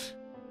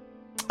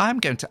 I'm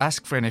going to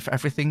ask Vryn if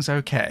everything's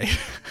okay.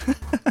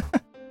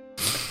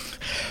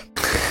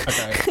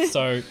 Okay,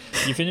 so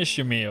you finish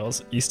your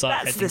meals, you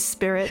start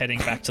heading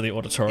back to the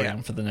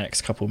auditorium for the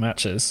next couple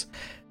matches.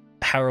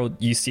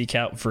 Harold, you seek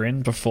out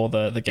Vryn before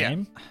the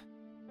game?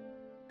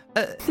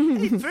 Hey,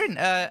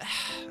 Vryn,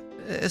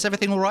 is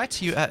everything all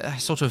right? I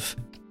sort of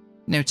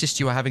noticed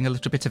you were having a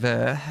little bit of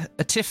a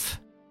tiff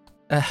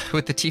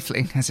with the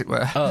tiefling, as it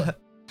were.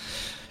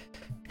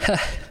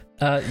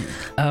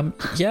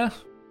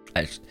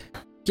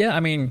 Yeah. I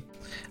mean,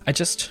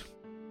 there's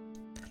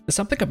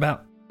something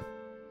about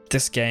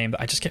this game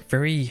that I just get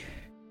very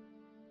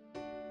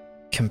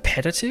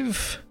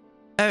competitive.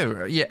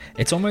 Oh, yeah.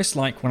 It's almost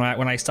like when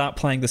I start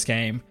playing this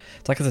game,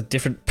 it's like there's a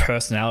different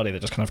personality that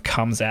just kind of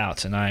comes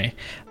out, and I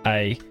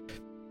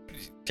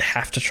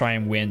have to try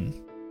and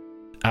win.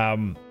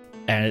 And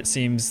it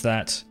seems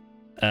that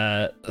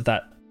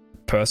that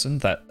person,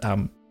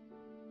 that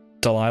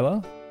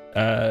Delilah,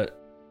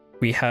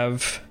 we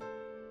have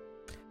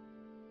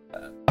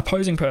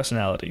opposing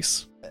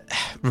personalities.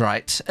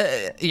 Right.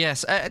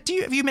 Yes. Have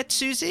you met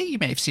Soozie? You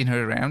may have seen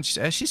her around.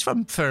 She's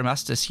from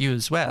Ferramastus, you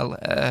as well.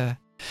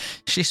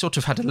 She sort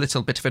of had a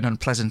little bit of an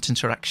unpleasant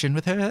interaction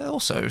with her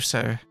also,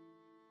 so...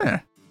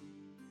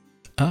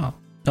 Oh.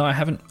 No, I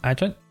haven't. I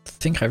don't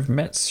think I've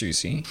met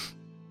Soozie.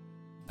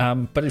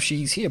 But if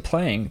she's here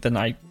playing, then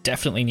I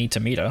definitely need to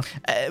meet her.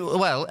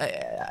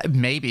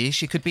 Maybe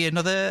she could be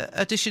another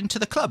addition to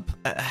the club.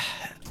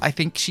 I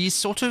think she's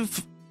sort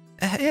of,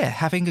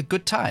 having a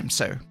good time,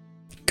 so...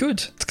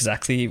 Good.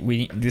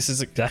 This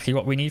is exactly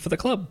what we need for the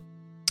club.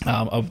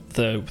 Of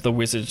the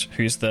wizard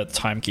who's the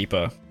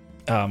timekeeper,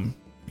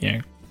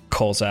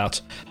 calls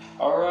out.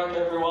 All right,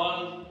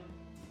 everyone.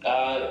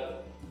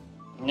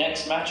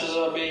 Next matches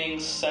are being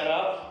set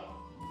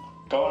up.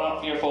 Going up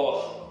for your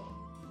fourth.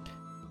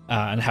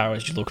 And Harold,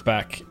 as you look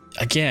back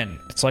again,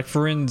 it's like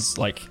Vryn's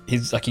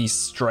he's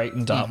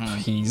straightened up.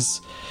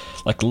 He's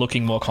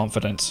looking more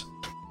confident.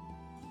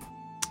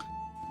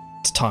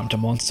 it's time to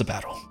monster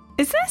battle.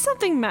 Is there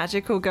something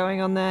magical going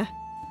on there?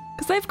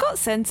 Because they've got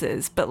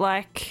sensors, but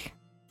like,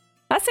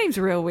 that seems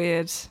real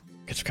weird. Guess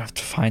we're going to have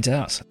to find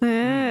out.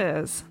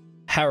 Yes.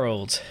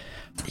 Harold,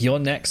 your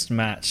next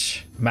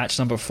match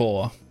number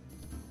 4,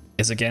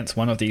 is against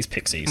one of these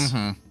pixies.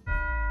 Mm-hmm.